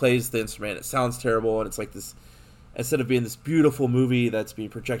back, and he plays the instrument. It sounds terrible, and it's like this, instead of being this beautiful movie that's being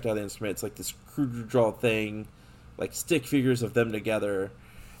projected out of the instrument, it's like this crude draw thing, like stick figures of them together.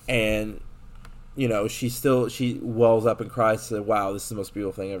 And you know, she wells up and cries, says, wow, this is the most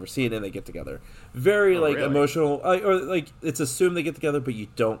beautiful thing I've ever seen, and they get together. Very really? Emotional, or like it's assumed they get together, but you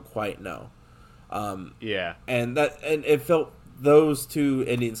don't quite know. And it felt, those two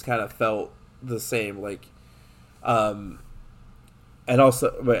endings kind of felt the same, like, and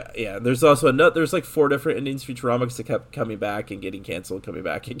also, but yeah, there's also there's like 4 different endings Futurama, because it kept coming back and getting canceled, coming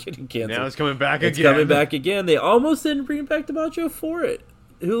back and getting canceled. Now it's coming back again. It's coming back again. They almost didn't bring back DiMaggio for it.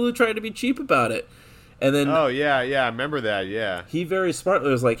 Hulu tried to be cheap about it, and then I remember that. Yeah, he very smartly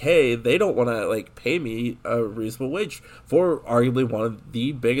was like, "Hey, they don't want to like pay me a reasonable wage for arguably one of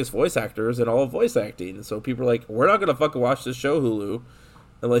the biggest voice actors in all of voice acting." And so people are like, "We're not gonna fucking watch this show, Hulu,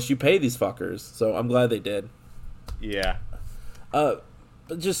 unless you pay these fuckers." So I'm glad they did. Yeah. But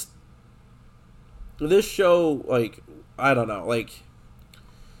just this show, like, I don't know, like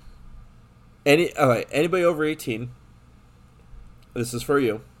anybody over 18. This is for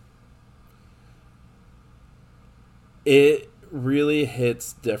you. It really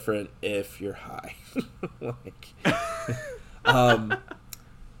hits different if you're high. Like,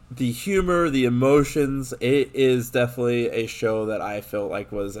 the humor, the emotions, it is definitely a show that I felt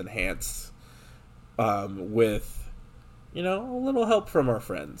like was enhanced with, you know, a little help from our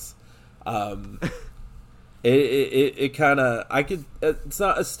friends. It kind of, it's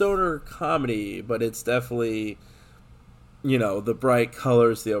not a stoner comedy, but it's definitely, you know, the bright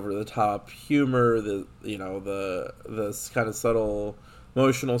colors, the over-the-top humor, the kind of subtle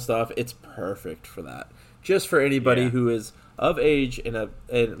emotional stuff. It's perfect for that. Just for anybody who is of age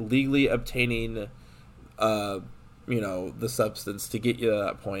and legally obtaining, the substance to get you to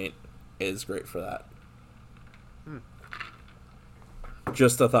that point is great for that.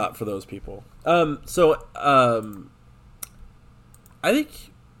 Just a thought for those people. I think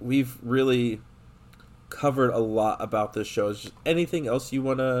we've really covered a lot about this show. Is anything else you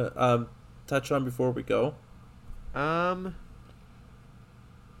want to touch on before we go? I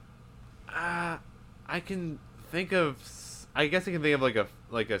can think of like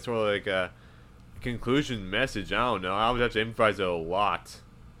a sort of like a conclusion message. I don't know. I would have to improvise it a lot.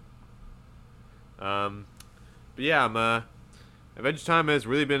 But yeah, Adventure Time has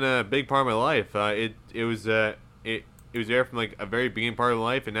really been a big part of my life. It was there from like a very beginning part of my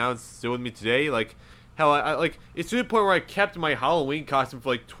life, and now it's still with me today. Like, hell, I like, it's to the point where I kept my Halloween costume for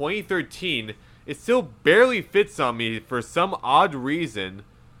like 2013. It still barely fits on me for some odd reason.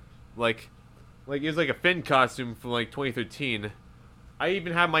 Like it was like a Finn costume from like 2013. I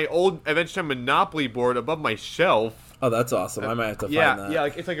even have my old Adventure Time Monopoly board above my shelf. Oh, that's awesome. I might have to find that. Yeah,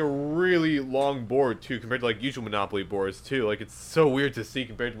 like, it's like a really long board too, compared to like usual Monopoly boards too. Like, it's so weird to see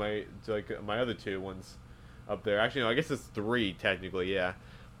compared to my other 2 ones up there. Actually, no, I guess it's 3 technically. Yeah,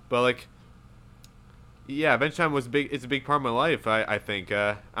 but like, yeah, Adventure Time was big. It's a big part of my life. I think.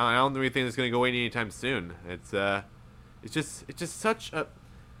 I don't really think it's gonna go away anytime soon. It's just such a.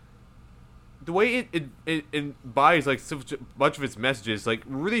 The way it embodies like so much of its messages, like,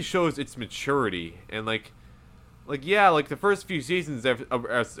 really shows its maturity. And like yeah, like the first few seasons every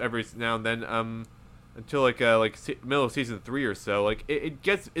now and then, until middle of season 3 or so, like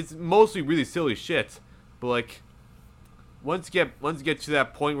it's mostly really silly shit, but like once you get to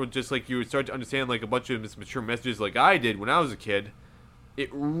that point where just like you start to understand like a bunch of this mature messages like I did when I was a kid, it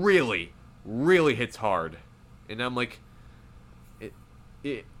really, really hits hard, and I'm like,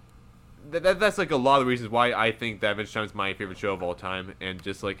 that's like a lot of the reasons why I think that Adventure Time is my favorite show of all time, and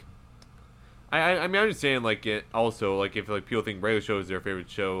just like, I mean I understand like it also like if like people think regular show is their favorite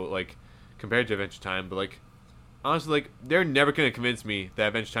show like compared to Adventure Time, but like honestly like they're never gonna convince me that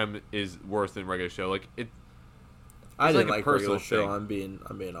Adventure Time is worse than regular show. Like it. I didn't like like regular show. I'm being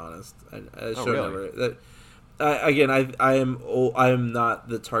honest. I show really? never. Again, I am not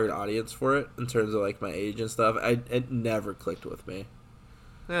the target audience for it in terms of like my age and stuff. It never clicked with me.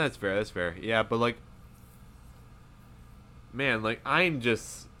 Yeah, that's fair. That's fair. Yeah, but like, man, like I'm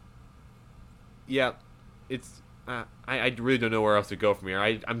just, yeah, it's. I really don't know where else to go from here.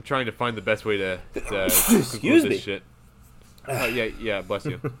 I'm trying to find the best way to excuse me. This shit. Yeah. Bless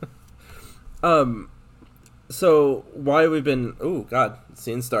you. So why we've been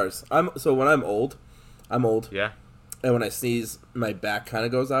seeing stars. When I'm old. Yeah. And when I sneeze, my back kind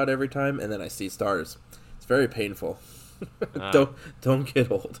of goes out every time, and then I see stars. It's very painful. Don't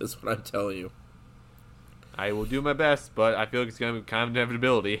get old, is what I'm telling you. I will do my best, but I feel like it's gonna be kind of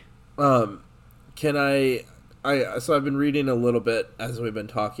inevitability. Can I? So I've been reading a little bit as we've been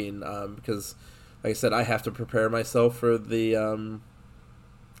talking, because, like I said, I have to prepare myself for the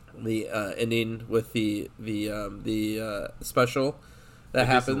ending with the special that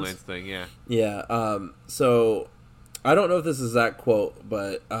happens. Disneyland thing, yeah. Yeah. So I don't know if this is that quote,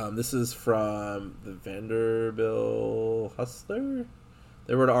 but this is from the Vanderbilt Hustler.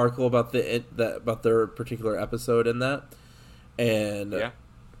 They wrote an article about about their particular episode in that, and yeah.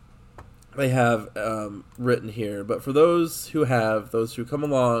 They have written here. But for those who come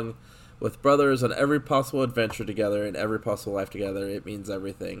along with brothers on every possible adventure together and every possible life together, it means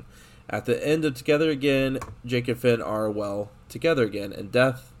everything. At the end of Together Again, Jake and Finn are, well, together again, in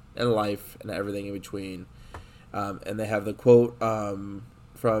death and life and everything in between. And they have the quote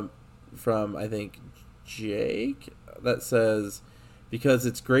from I think, Jake, that says, "Because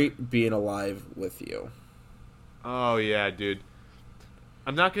it's great being alive with you." Oh, yeah, dude.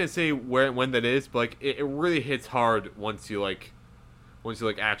 I'm not going to say when that is, but like it really hits hard once you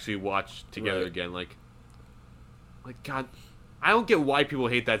actually watch Together Again. Like God, I don't get why people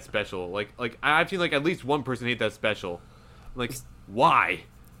hate that special. Like I've seen like at least one person hate that special. Like, why?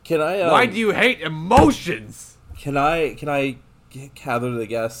 Why do you hate emotions? Can I gather the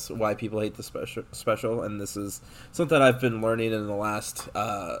guess why people hate the special? And this is something I've been learning in the last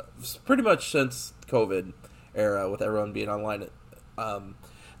pretty much since COVID era with everyone being online.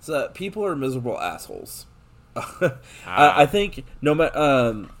 So that people are miserable assholes. I think no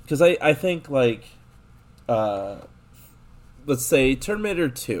matter because I think like let's say Terminator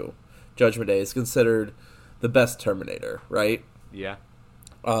 2 Judgment Day is considered the best Terminator, right? Yeah.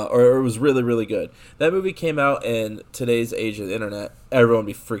 Or it was really, really good. That movie came out in today's age of the internet, everyone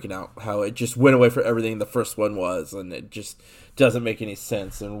would be freaking out how it just went away from everything the first one was, and it just doesn't make any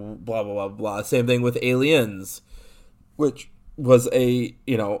sense, and blah, blah, blah, blah. Same thing with Aliens, which was it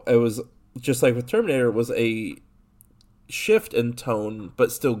was just like with Terminator, it was a shift in tone,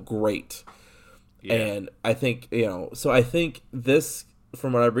 but still great. Yeah. And I think, so I think this,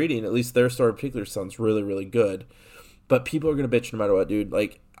 from what I'm reading, at least their story in particular sounds really, really good. But people are gonna bitch no matter what, dude.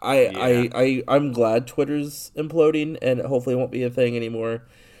 Like I'm glad Twitter's imploding and hopefully it won't be a thing anymore,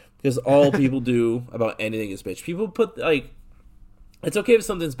 because all people do about anything is bitch. People put like, it's okay if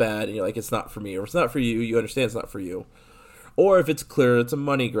something's bad and you're like, it's not for me, or it's not for you. You understand it's not for you, or if it's clear it's a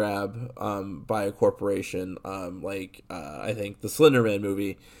money grab by a corporation. I think the Slender Man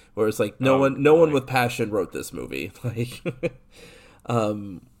movie, where it's like no one with passion wrote this movie. Like,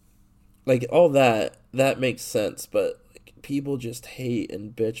 like all that makes sense, but people just hate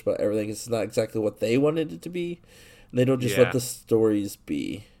and bitch about everything. It's not exactly what they wanted it to be, and they don't just let the stories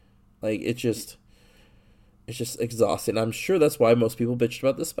be. Like, it's just exhausting. I'm sure that's why most people bitched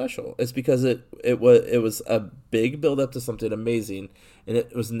about this special. It's because it was a big build up to something amazing, and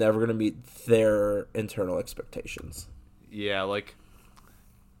it was never going to meet their internal expectations. Yeah, like,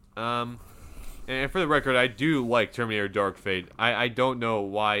 and for the record, I do like Terminator Dark Fate. I don't know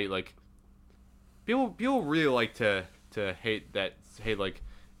why, like, people really like to hate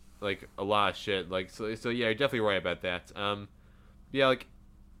like a lot of shit. Like, so yeah, you're definitely right about that. Yeah, like,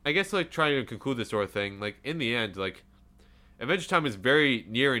 I guess, like, trying to conclude this sort of thing, like, in the end, like, Adventure Time is very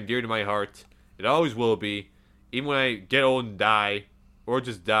near and dear to my heart. It always will be. Even when I get old and die, or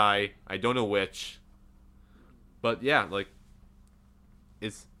just die, I don't know which. But yeah, like,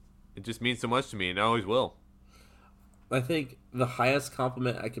 it just means so much to me, and it always will. I think the highest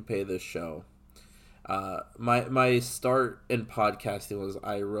compliment I could pay this show My start in podcasting was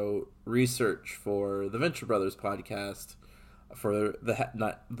I wrote research for the Venture Brothers podcast for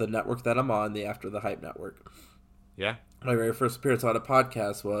the network that I'm on, the After the Hype network. Yeah. My very first appearance on a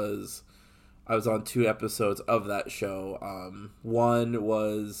podcast was I was on 2 episodes of that show. One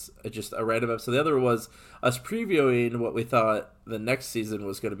was just a random episode. The other was us previewing what we thought the next season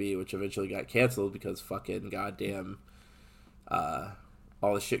was going to be, which eventually got canceled because fucking goddamn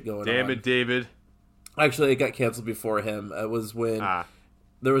all the shit going on. Damn it, David. Actually, it got canceled before him. It was when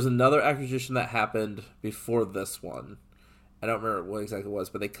there was another acquisition that happened before this one. I don't remember what exactly it was,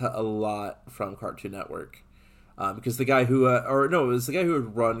 but they cut a lot from Cartoon Network. Because the guy who, it was the guy who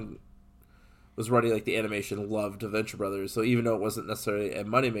was running like the animation, loved Venture Brothers. So even though it wasn't necessarily a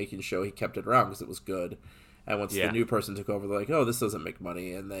money-making show, he kept it around because it was good. And once the new person took over, they're like, oh, this doesn't make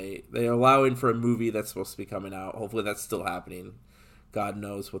money. And they're allowing for a movie that's supposed to be coming out. Hopefully that's still happening. God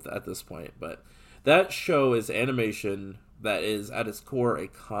knows at this point. But that show is animation that is at its core a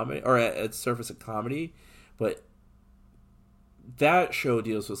comedy, or at its surface a comedy. But that show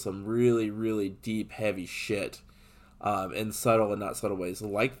deals with some really, really deep, heavy shit. In subtle and not subtle ways,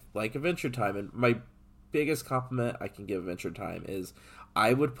 like Adventure Time. And my biggest compliment I can give Adventure Time is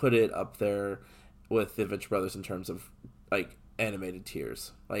I would put it up there with the Venture Brothers in terms of like animated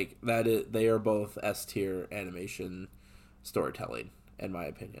tiers. Like they are both S tier animation storytelling, in my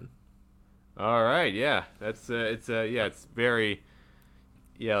opinion. All right, yeah, it's very,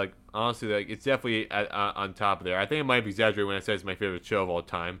 like honestly, like it's definitely on top of there. I think I might be exaggerating when I say it's my favorite show of all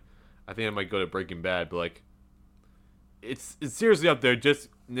time. I think I might go to Breaking Bad, but like. It's seriously up there. Just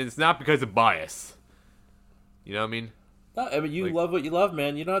it's not because of bias. You know what I mean? No, I mean you love what you love,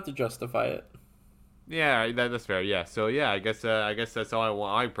 man. You don't have to justify it. Yeah, that's fair. Yeah, so yeah, I guess that's all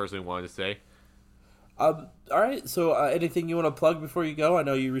I personally wanted to say. All right. So anything you want to plug before you go? I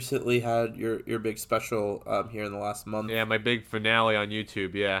know you recently had your big special here in the last month. Yeah, my big finale on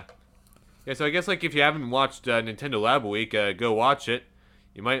YouTube. Yeah. So I guess like if you haven't watched Nintendo Lab Week, go watch it.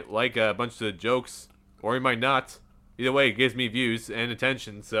 You might like a bunch of the jokes, or you might not. Either way, it gives me views and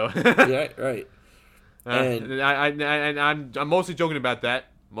attention. So yeah, right. And I'm mostly joking about that.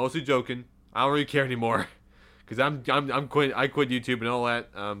 Mostly joking. I don't really care anymore because I quit YouTube and all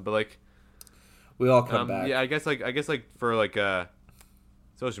that. But like, we all come back. Yeah, I guess like for like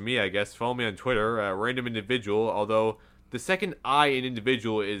social media, I guess follow me on Twitter, Random Individual. Although the second I in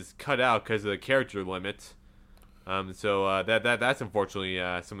individual is cut out because of the character limit. So that's unfortunately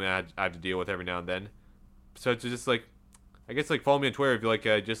something I have to deal with every now and then. So to just like, I guess like follow me on Twitter if you like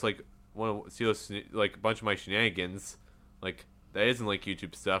just like want to see those like a bunch of my shenanigans, like that isn't like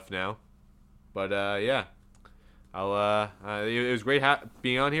YouTube stuff now. But yeah, it was great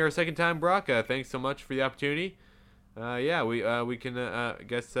being on here a second time, Brock. Thanks so much for the opportunity. Yeah, we can I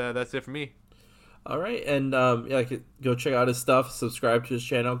guess that's it for me. All right, and go check out his stuff, subscribe to his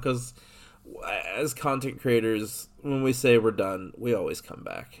channel, because as content creators, when we say we're done, we always come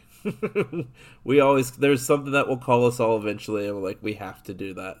back. There's something that will call us all eventually, and we're like, we have to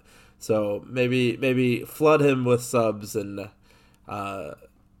do that. So maybe flood him with subs and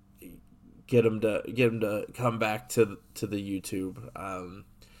get him to come back to the YouTube.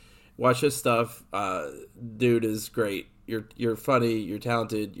 Watch his stuff. Dude is great. You're funny. You're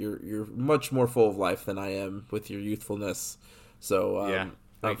talented. You're much more full of life than I am with your youthfulness. So yeah,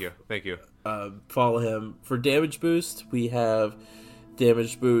 thank you. Follow him. For Damage Boost, we have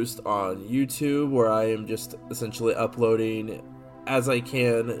Damage Boost on YouTube, where I am just essentially uploading as I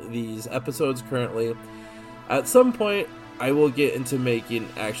can these episodes currently. At some point, I will get into making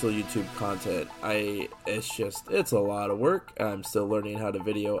actual YouTube content. It's a lot of work. I'm still learning how to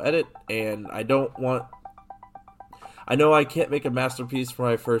video edit, and I know I can't make a masterpiece for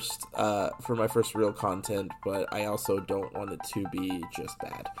my first real content, but I also don't want it to be just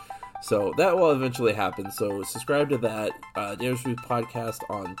bad. So that will eventually happen. So subscribe to that. Damage Boost Podcast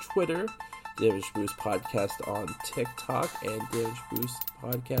on Twitter, Damage Boost Podcast on TikTok, and Damage Boost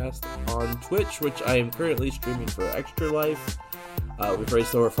Podcast on Twitch, which I am currently streaming for Extra Life. We've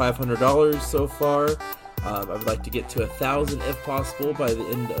raised over $500 so far. I would like to get to 1,000 if possible by the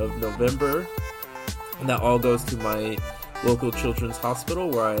end of November. And that all goes to my local children's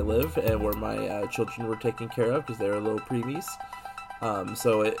hospital where I live and where my children were taken care of because they were little preemies.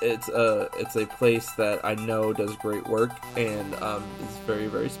 So it's a place that I know does great work and is very,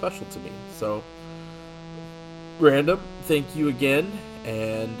 very special to me. So, Random, thank you again,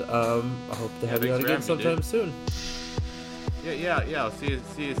 and I hope to have you on again sometime soon. Yeah. I'll see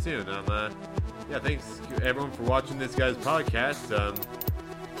you soon. Thanks everyone for watching this guy's podcast.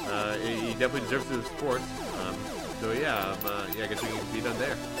 He definitely deserves the support. I guess we can be done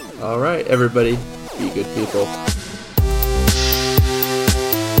there. All right, everybody. be good people.